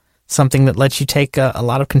something that lets you take a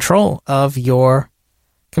lot of control of your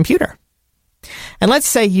computer. And let's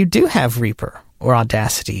say you do have Reaper or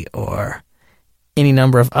Audacity or any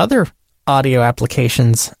number of other audio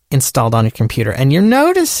applications installed on your computer, and you're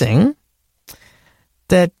noticing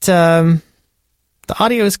that the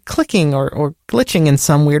audio is clicking or glitching in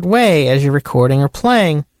some weird way as you're recording or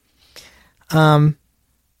playing.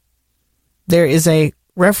 There is a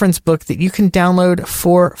reference book that you can download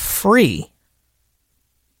for free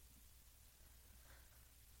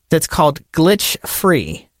that's called Glitch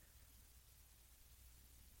Free.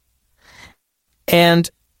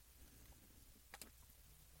 And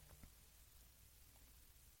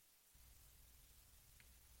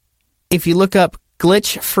if you look up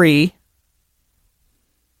Glitch Free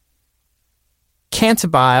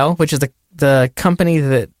Cantabile, which is the company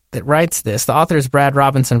that writes this, the author is Brad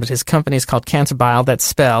Robinson, but his company is called Cantabile. That's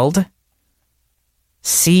spelled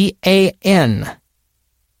Cantabile.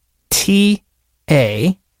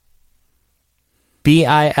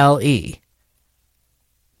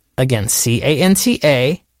 Again,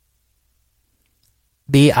 Cantabile.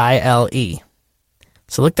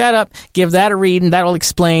 So look that up, give that a read, and that will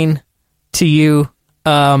explain to you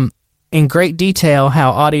in great detail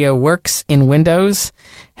how audio works in Windows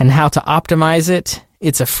and how to optimize it.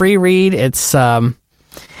 It's a free read. It's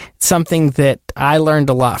something that I learned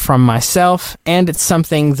a lot from myself, and it's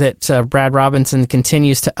something that Brad Robinson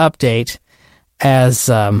continues to update as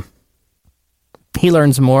he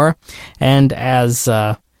learns more and as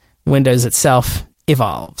Windows itself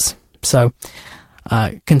evolves. So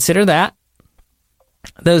consider that.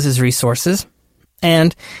 Those as resources.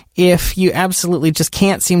 And if you absolutely just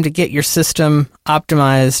can't seem to get your system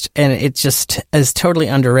optimized and it just is totally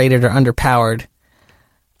underrated or underpowered,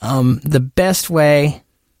 the best way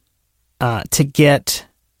to get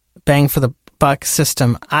bang for the buck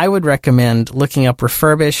system, I would recommend looking up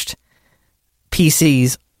refurbished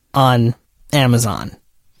PCs on Amazon.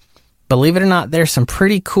 Believe it or not, there's some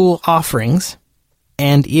pretty cool offerings.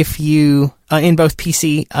 And if you, in both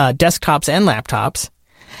PC, desktops and laptops,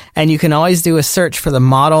 and you can always do a search for the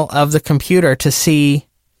model of the computer to see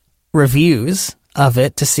reviews of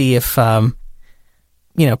it, to see if,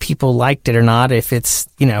 people liked it or not, if it's,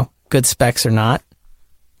 good specs or not.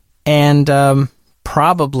 And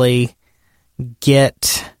probably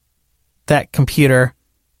get that computer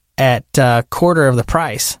at a quarter of the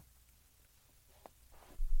price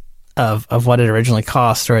of what it originally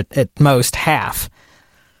cost, or at most half.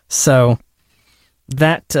 So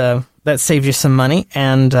that saves you some money,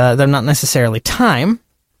 and they're not necessarily time,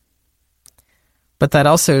 but that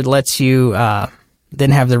also lets you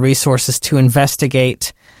then have the resources to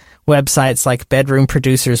investigate websites like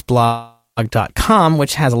bedroomproducersblog.com,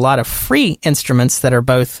 which has a lot of free instruments that are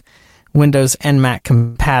both Windows and Mac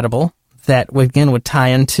compatible that, again, would tie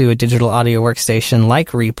into a digital audio workstation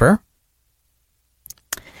like Reaper.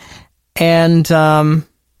 And you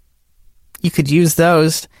could use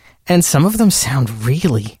those, and some of them sound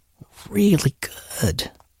really, really good.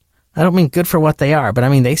 I don't mean good for what they are, but I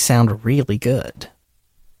mean they sound really good.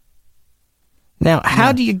 Now,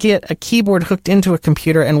 how do you get a keyboard hooked into a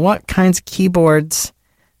computer, and what kinds of keyboards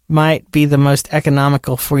might be the most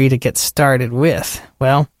economical for you to get started with?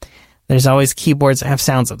 Well, there's always keyboards that have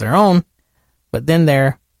sounds of their own, but then there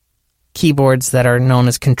are keyboards that are known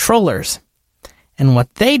as controllers. And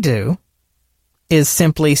what they do is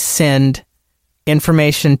simply send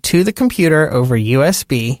information to the computer over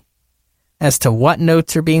USB as to what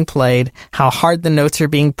notes are being played, how hard the notes are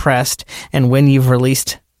being pressed, and when you've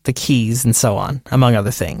released the keys and so on, among other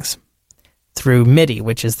things, through MIDI,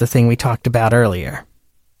 which is the thing we talked about earlier.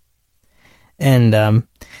 And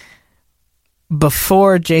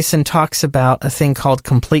before Jason talks about a thing called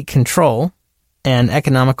complete control and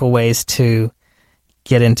economical ways to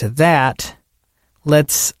get into that,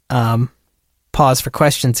 let's pause for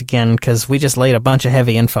questions again, because we just laid a bunch of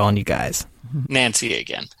heavy info on you guys. Nancy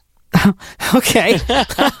again. Okay.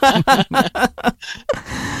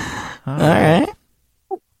 All right.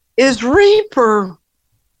 Is Reaper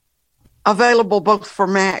available both for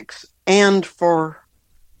Macs and for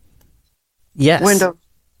Yes. Windows?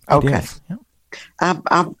 Okay. It is. Yep.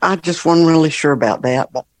 I just wasn't really sure about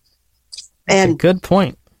that, but That's a good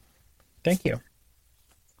point. Thank you.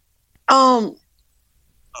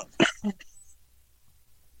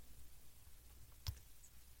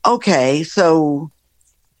 Okay, so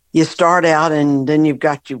you start out and then you've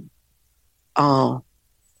got your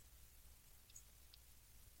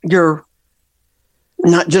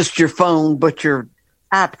not just your phone, but your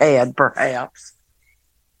iPad perhaps.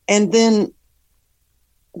 And then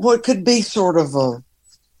what could be sort of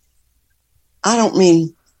I don't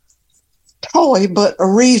mean toy, but a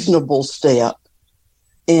reasonable step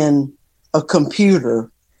in a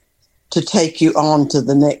computer to take you on to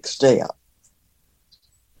the next step?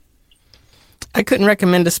 I couldn't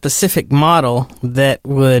recommend a specific model that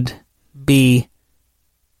would be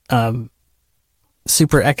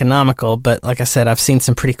super economical, but like I said, I've seen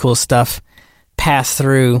some pretty cool stuff pass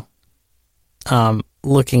through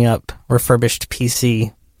looking up refurbished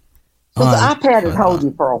PC. So the iPad has held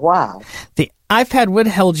you for a while. The iPad would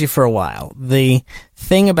hold you for a while. The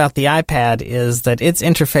thing about the iPad is that its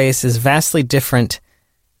interface is vastly different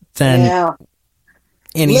than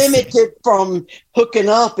anything. Limited from hooking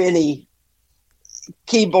up any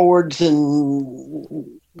keyboards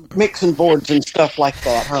and mixing boards and stuff like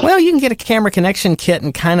that, huh? Well, you can get a camera connection kit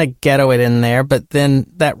and kind of ghetto it in there, but then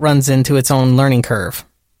that runs into its own learning curve.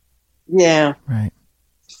 Yeah. Right.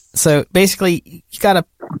 So basically, you got to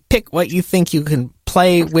pick what you think you can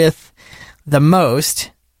play with the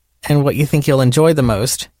most and what you think you'll enjoy the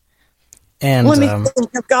most. And let me think.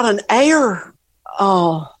 I've got an Air.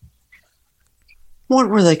 What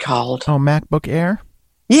were they called? Oh, MacBook Air?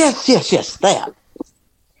 Yes, that.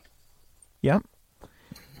 Yep.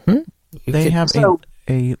 They have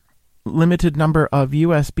a limited number of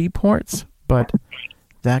USB ports, but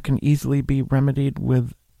that can easily be remedied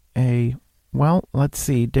with well, let's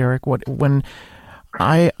see, Derek, when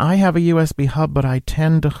I have a USB hub, but I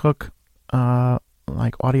tend to hook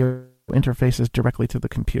like audio interfaces directly to the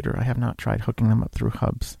computer. I have not tried hooking them up through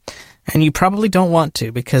hubs. And you probably don't want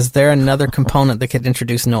to, because they're another component that could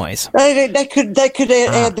introduce noise. They could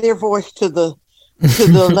add their voice to the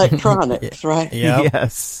electronics, right? Yep.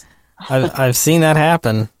 Yes. I've seen that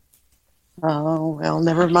happen. Oh, well,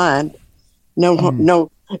 never mind.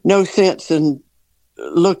 No sense in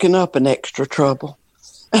looking up an extra trouble.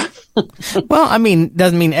 Well, I mean,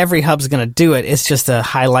 doesn't mean every hub's going to do it. It's just a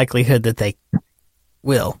high likelihood that they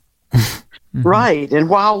will. Right. And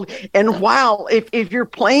while if you're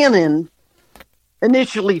planning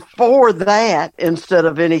initially for that instead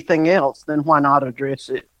of anything else, then why not address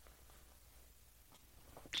it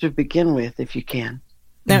to begin with if you can?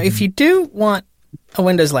 Now, if you do want a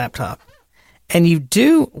Windows laptop and you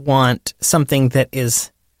do want something that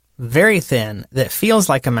is very thin, that feels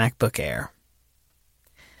like a MacBook Air,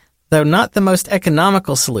 though not the most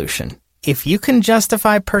economical solution, if you can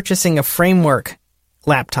justify purchasing a Framework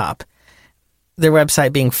laptop, their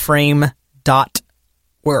website being frame.work.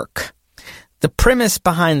 The premise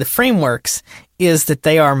behind the Frameworks is that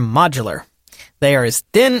they are modular. They are as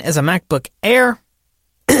thin as a MacBook Air.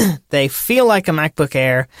 They feel like a MacBook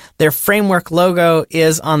Air. Their Framework logo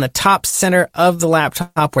is on the top center of the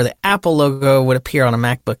laptop where the Apple logo would appear on a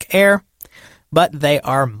MacBook Air, but they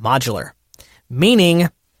are modular, meaning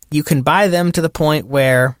you can buy them to the point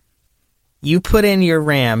where you put in your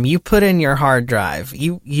RAM, you put in your hard drive,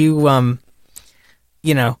 you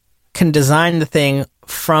can design the thing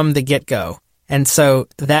from the get-go. And so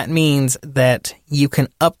that means that you can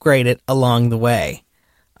upgrade it along the way.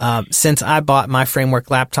 Since I bought my Framework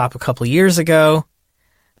laptop a couple of years ago,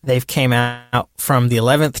 they've came out from the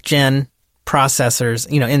 11th gen processors,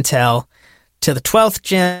 Intel, to the 12th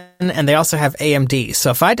gen, and they also have AMD.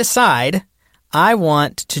 So if I decide I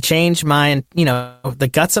want to change the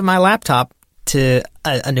guts of my laptop to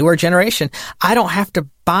a newer generation, I don't have to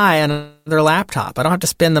buy another laptop. I don't have to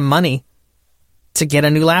spend the money to get a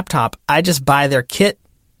new laptop. I just buy their kit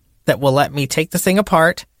that will let me take the thing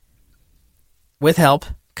apart with help,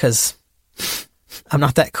 because I'm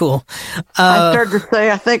not that cool. I started to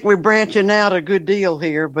say, I think we're branching out a good deal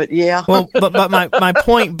here, but yeah. Well, but my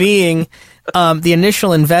point being, the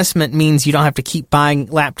initial investment means you don't have to keep buying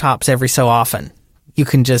laptops every so often. You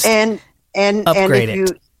can just upgrade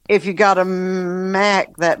it. If you got a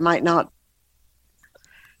Mac, that might not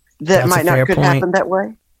point. happen that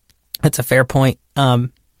way. That's a fair point.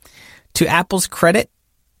 To Apple's credit,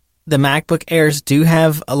 the MacBook Airs do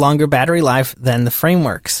have a longer battery life than the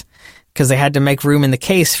Frameworks, because they had to make room in the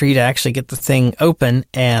case for you to actually get the thing open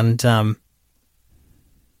and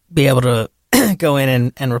be able to go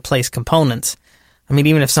in and replace components. I mean,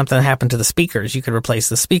 even if something happened to the speakers, you could replace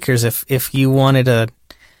the speakers. If you wanted a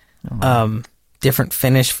different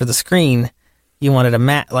finish for the screen, you wanted a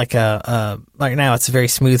matte, like now it's a very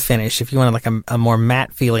smooth finish. If you wanted like a more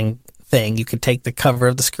matte feeling thing, you could take the cover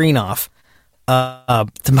of the screen off.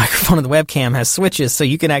 The microphone and the webcam has switches, so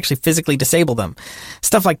you can actually physically disable them.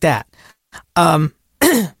 Stuff like that.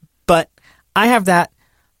 But I have that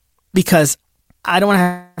because I don't want to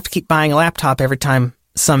have to keep buying a laptop every time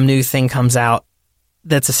some new thing comes out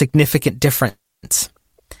that's a significant difference.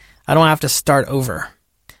 I don't have to start over.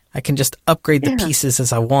 I can just upgrade the pieces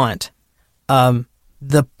as I want.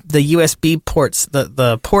 The USB ports,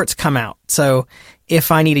 the ports come out. So if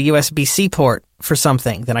I need a USB-C port for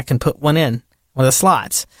something, then I can put one in, one of the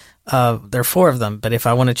slots. There are 4 of them, but if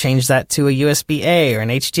I want to change that to a USB-A or an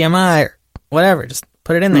HDMI or whatever, just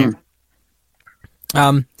put it in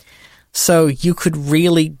there. So you could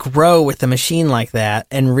really grow with a machine like that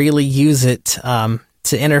and really use it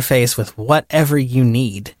to interface with whatever you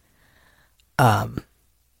need. And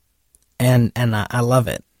I love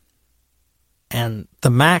it. And the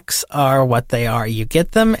Macs are what they are. You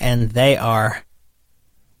get them, and they are.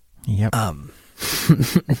 Yep.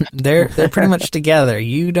 They're pretty much together.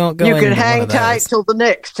 You don't go. You into can hang one of tight those. till the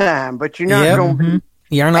next time, but you're not going to be.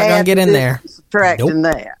 You're not going to get in there. Subtracting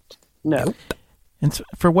that. No. Nope. And so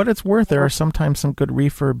for what it's worth, there are sometimes some good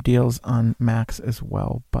refurb deals on Macs as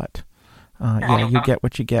well. But you get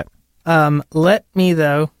what you get. Let me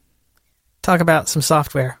though talk about some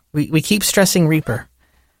software. We keep stressing Reaper.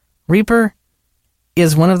 Reaper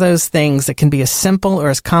is one of those things that can be as simple or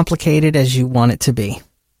as complicated as you want it to be.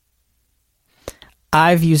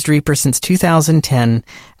 I've used Reaper since 2010,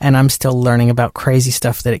 and I'm still learning about crazy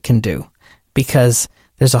stuff that it can do, because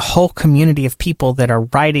there's a whole community of people that are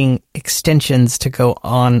writing extensions to go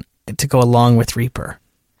along with Reaper.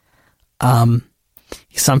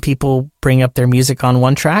 Some people bring up their music on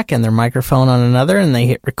one track and their microphone on another, and they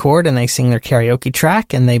hit record and they sing their karaoke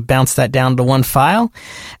track and they bounce that down to one file,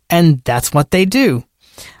 and that's what they do.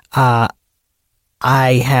 I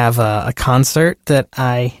have a concert that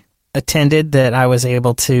I attended that I was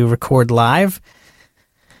able to record live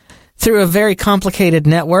through a very complicated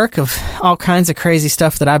network of all kinds of crazy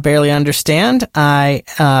stuff that I barely understand. I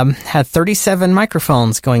had 37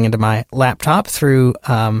 microphones going into my laptop through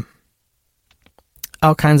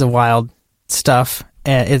all kinds of wild stuff.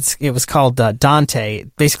 It was called Dante.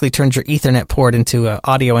 It basically turns your Ethernet port into an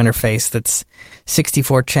audio interface that's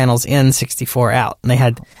 64 channels in, 64 out. And they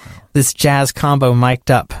had this jazz combo mic'd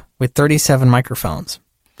up with 37 microphones.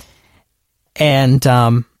 And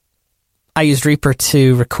I used Reaper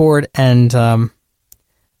to record and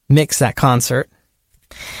mix that concert.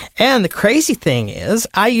 And the crazy thing is,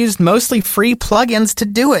 I used mostly free plugins to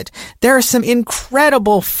do it. There are some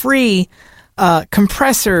incredible free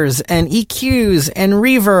compressors and EQs and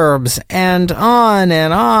reverbs and on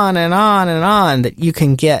and on and on and on that you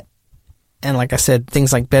can get. And like I said,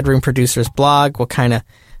 things like Bedroom Producer's blog will kind of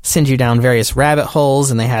send you down various rabbit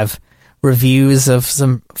holes, and they have reviews of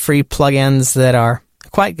some free plugins that are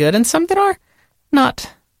quite good and some that are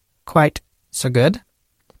not quite so good.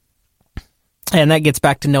 And that gets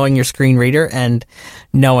back to knowing your screen reader and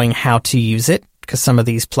knowing how to use it, because some of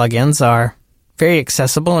these plugins are very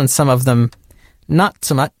accessible and some of them not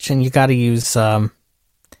so much, and you got to use an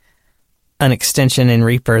extension in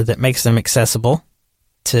Reaper that makes them accessible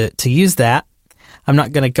to use that. I'm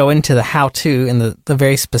not going to go into the how-to and the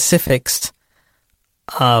very specifics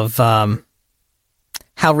of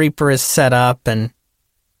how Reaper is set up and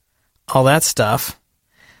all that stuff,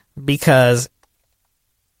 because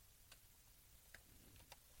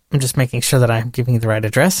I'm just making sure that I'm giving you the right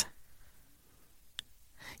address.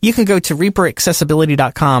 You can go to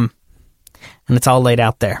reaperaccessibility.com, and it's all laid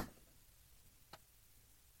out there.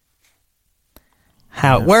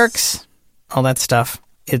 How it works, all that stuff,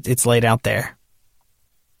 it's laid out there.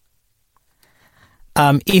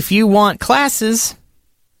 If you want classes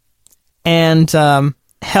and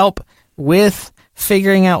help with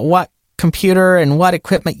figuring out what computer and what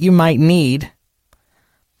equipment you might need,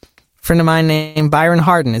 a friend of mine named Byron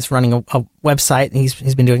Harden is running a website.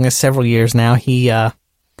 He's been doing this several years now. He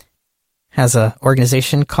has an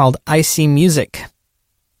organization called IC Music.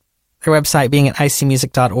 Their website being at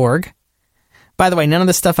icmusic.org. By the way, none of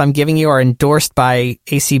the stuff I'm giving you are endorsed by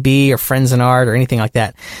ACB or Friends in Art or anything like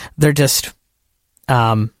that. They're just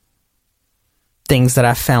things that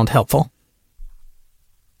I've found helpful.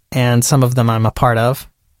 And some of them I'm a part of.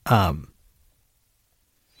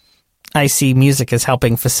 IC Music is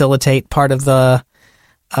helping facilitate part of the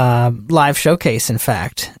live showcase, in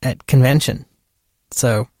fact, at convention.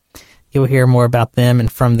 So you'll hear more about them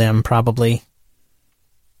and from them probably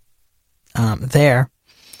there.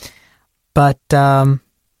 But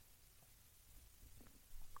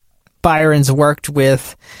Byron's worked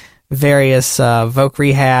with various voc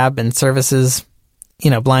rehab and services,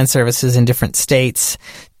 blind services in different states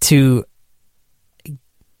to,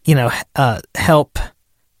 help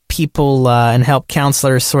people and help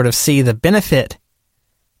counselors sort of see the benefit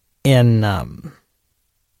in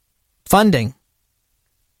funding,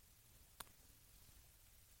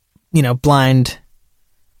 blind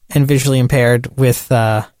and visually impaired with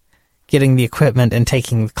getting the equipment and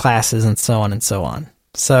taking the classes and so on and so on.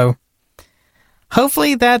 So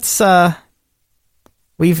hopefully that's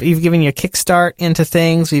we've given you a kickstart into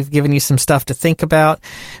things. We've given you some stuff to think about.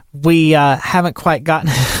 We haven't quite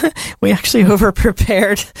gotten we actually over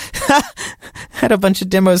prepared. Had a bunch of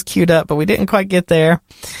demos queued up, but we didn't quite get there.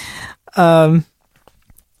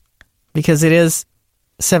 Because it is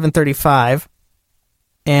 7:35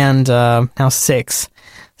 and now 6.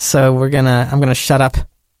 So I'm gonna shut up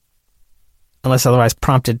unless otherwise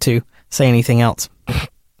prompted to say anything else.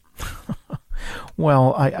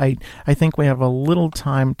 Well, I think we have a little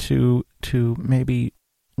time to maybe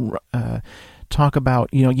talk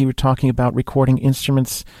about, you were talking about recording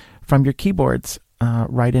instruments from your keyboards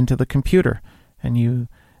right into the computer, and you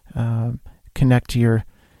connect your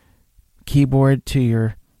keyboard to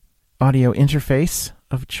your audio interface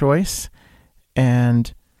of choice,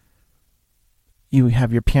 and you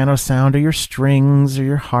have your piano sound or your strings or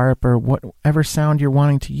your harp or whatever sound you're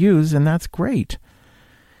wanting to use, and that's great.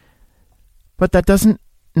 But that doesn't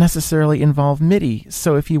necessarily involve MIDI.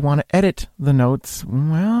 So if you want to edit the notes,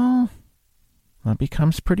 well, that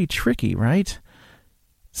becomes pretty tricky, right?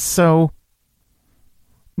 So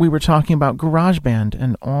we were talking about GarageBand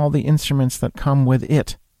and all the instruments that come with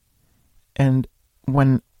it. And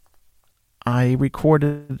when I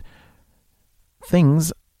recorded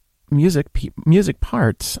things, music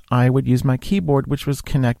parts, I would use my keyboard, which was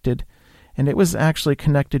connected, and it was actually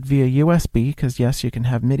connected via USB, because yes, you can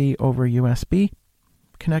have MIDI over USB,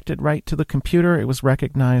 connected right to the computer. It was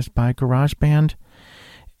recognized by GarageBand,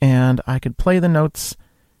 and I could play the notes,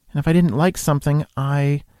 and if I didn't like something,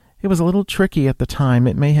 it was a little tricky at the time.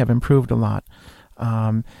 It may have improved a lot,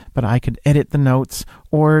 but I could edit the notes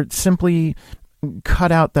or simply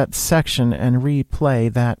cut out that section and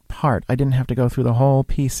replay that part. I didn't have to go through the whole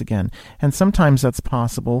piece again. And sometimes that's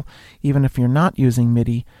possible, even if you're not using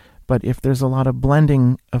MIDI, but if there's a lot of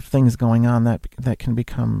blending of things going on, that can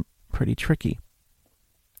become pretty tricky.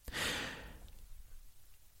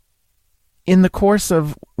 In the course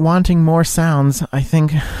of wanting more sounds, I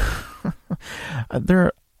think there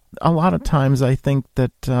are a lot of times I think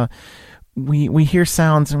that we hear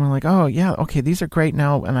sounds and we're like, oh yeah, okay, these are great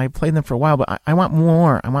now, and I played them for a while, but I want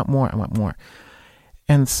more, I want more.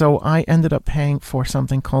 And so I ended up paying for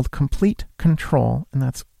something called Complete Control, and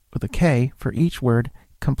that's with a K for each word,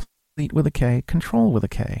 complete with a K, control with a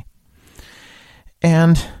K.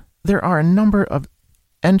 And there are a number of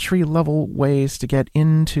entry-level ways to get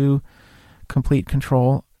into Complete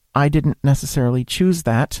Control. I didn't necessarily choose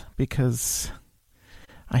that because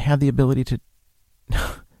I had the ability to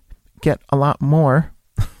get a lot more.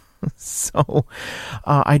 So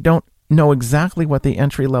I don't know exactly what the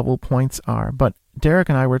entry-level points are, but Derek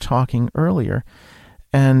and I were talking earlier,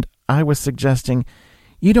 and I was suggesting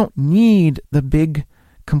you don't need the big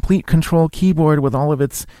Complete Control keyboard with all of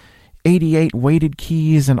its 88 weighted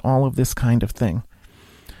keys and all of this kind of thing.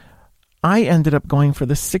 I ended up going for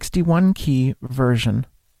the 61 key version,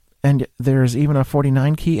 and there's even a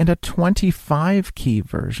 49 key and a 25 key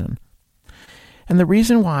version. And the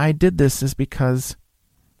reason why I did this is because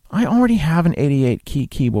I already have an 88 key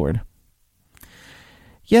keyboard.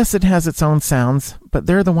 Yes, it has its own sounds, but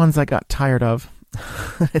they're the ones I got tired of.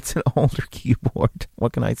 It's an older keyboard.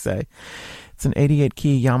 What can I say? It's an 88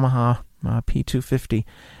 key Yamaha P250,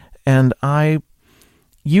 and I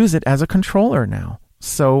use it as a controller now.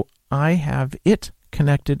 So I have it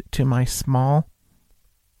connected to my small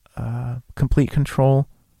Complete Control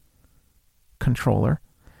controller,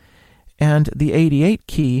 and the 88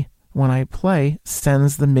 key, when I play,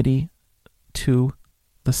 sends the MIDI to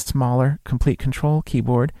the smaller Complete Control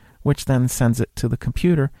keyboard, which then sends it to the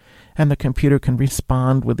computer, and the computer can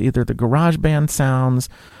respond with either the GarageBand sounds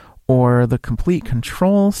or the Complete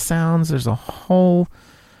Control sounds. There's a whole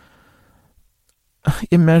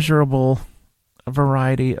immeasurable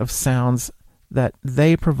variety of sounds that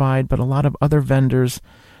they provide, but a lot of other vendors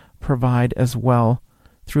provide as well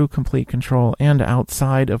through Complete Control and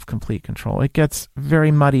outside of Complete Control. It gets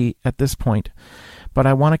very muddy at this point, but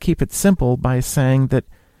I want to keep it simple by saying that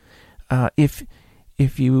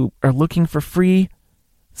if you are looking for free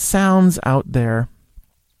sounds out there,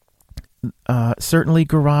 certainly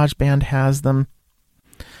GarageBand has them.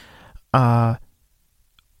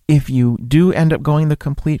 If you do end up going the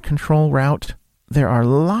Complete Control route, there are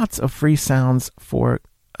lots of free sounds for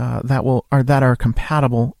that are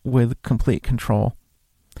compatible with Complete Control,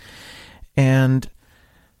 and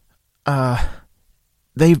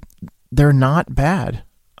they're not bad.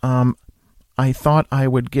 I thought I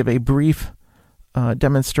would give a brief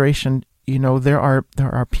demonstration. You know, there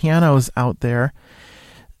are pianos out there,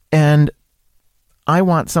 and I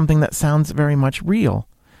want something that sounds very much real.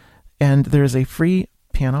 And there's a free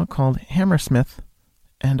piano called Hammersmith,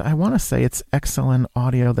 and I want to say it's Excellent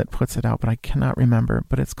Audio that puts it out, but I cannot remember.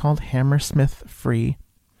 But it's called Hammersmith Free,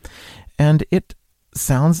 and it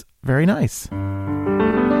sounds very nice.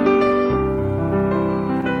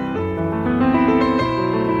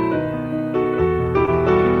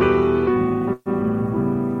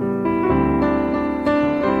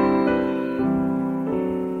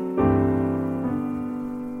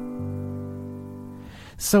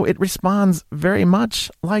 So it responds very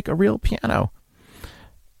much like a real piano.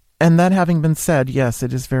 And that having been said, yes,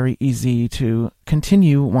 it is very easy to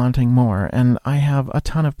continue wanting more. And I have a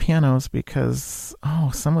ton of pianos because,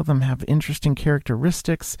 some of them have interesting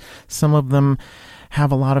characteristics. Some of them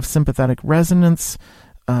have a lot of sympathetic resonance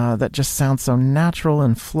that just sounds so natural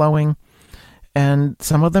and flowing. And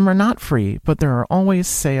some of them are not free, but there are always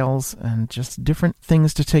sales and just different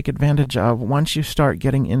things to take advantage of once you start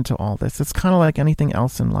getting into all this. It's kind of like anything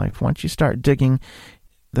else in life. Once you start digging,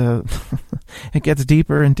 it gets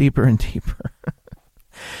deeper and deeper and deeper.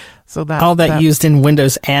 So that used in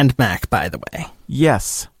Windows and Mac, by the way.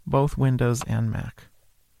 Yes, both Windows and Mac.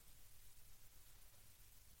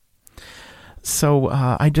 So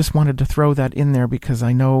I just wanted to throw that in there because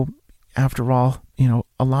I know, after all,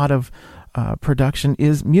 a lot of production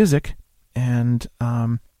is music, and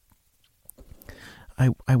I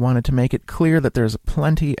wanted to make it clear that there's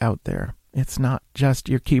plenty out there. It's not just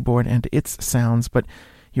your keyboard and its sounds, but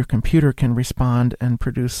your computer can respond and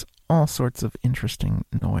produce all sorts of interesting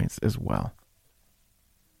noise as well.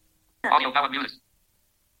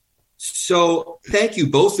 So thank you,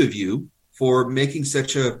 both of you, for making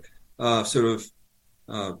such a sort of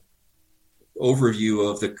overview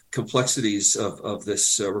of the complexities of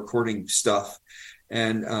this recording stuff,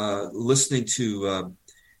 and listening to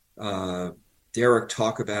Derek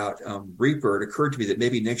talk about Reaper. It occurred to me that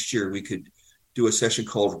maybe next year we could do a session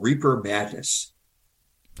called Reaper Madness.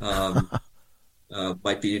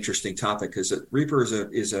 Might be an interesting topic because Reaper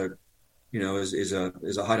is a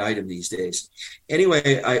hot item these days.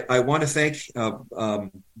 Anyway, I want to thank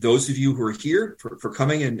those of you who are here for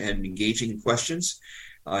coming and engaging in questions.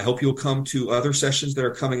 I hope you'll come to other sessions that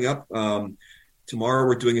are coming up. Tomorrow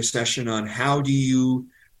we're doing a session on how do you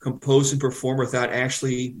compose and perform without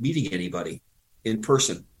actually meeting anybody in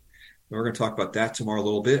person. We're going to talk about that tomorrow a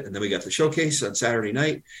little bit. And then we got the showcase on Saturday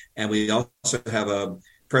night. And we also have a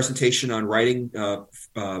presentation on writing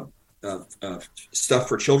stuff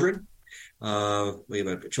for children. We have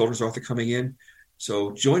a children's author coming in.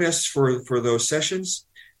 So join us for those sessions.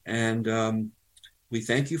 And we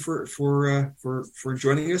thank you for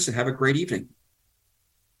joining us, and have a great evening.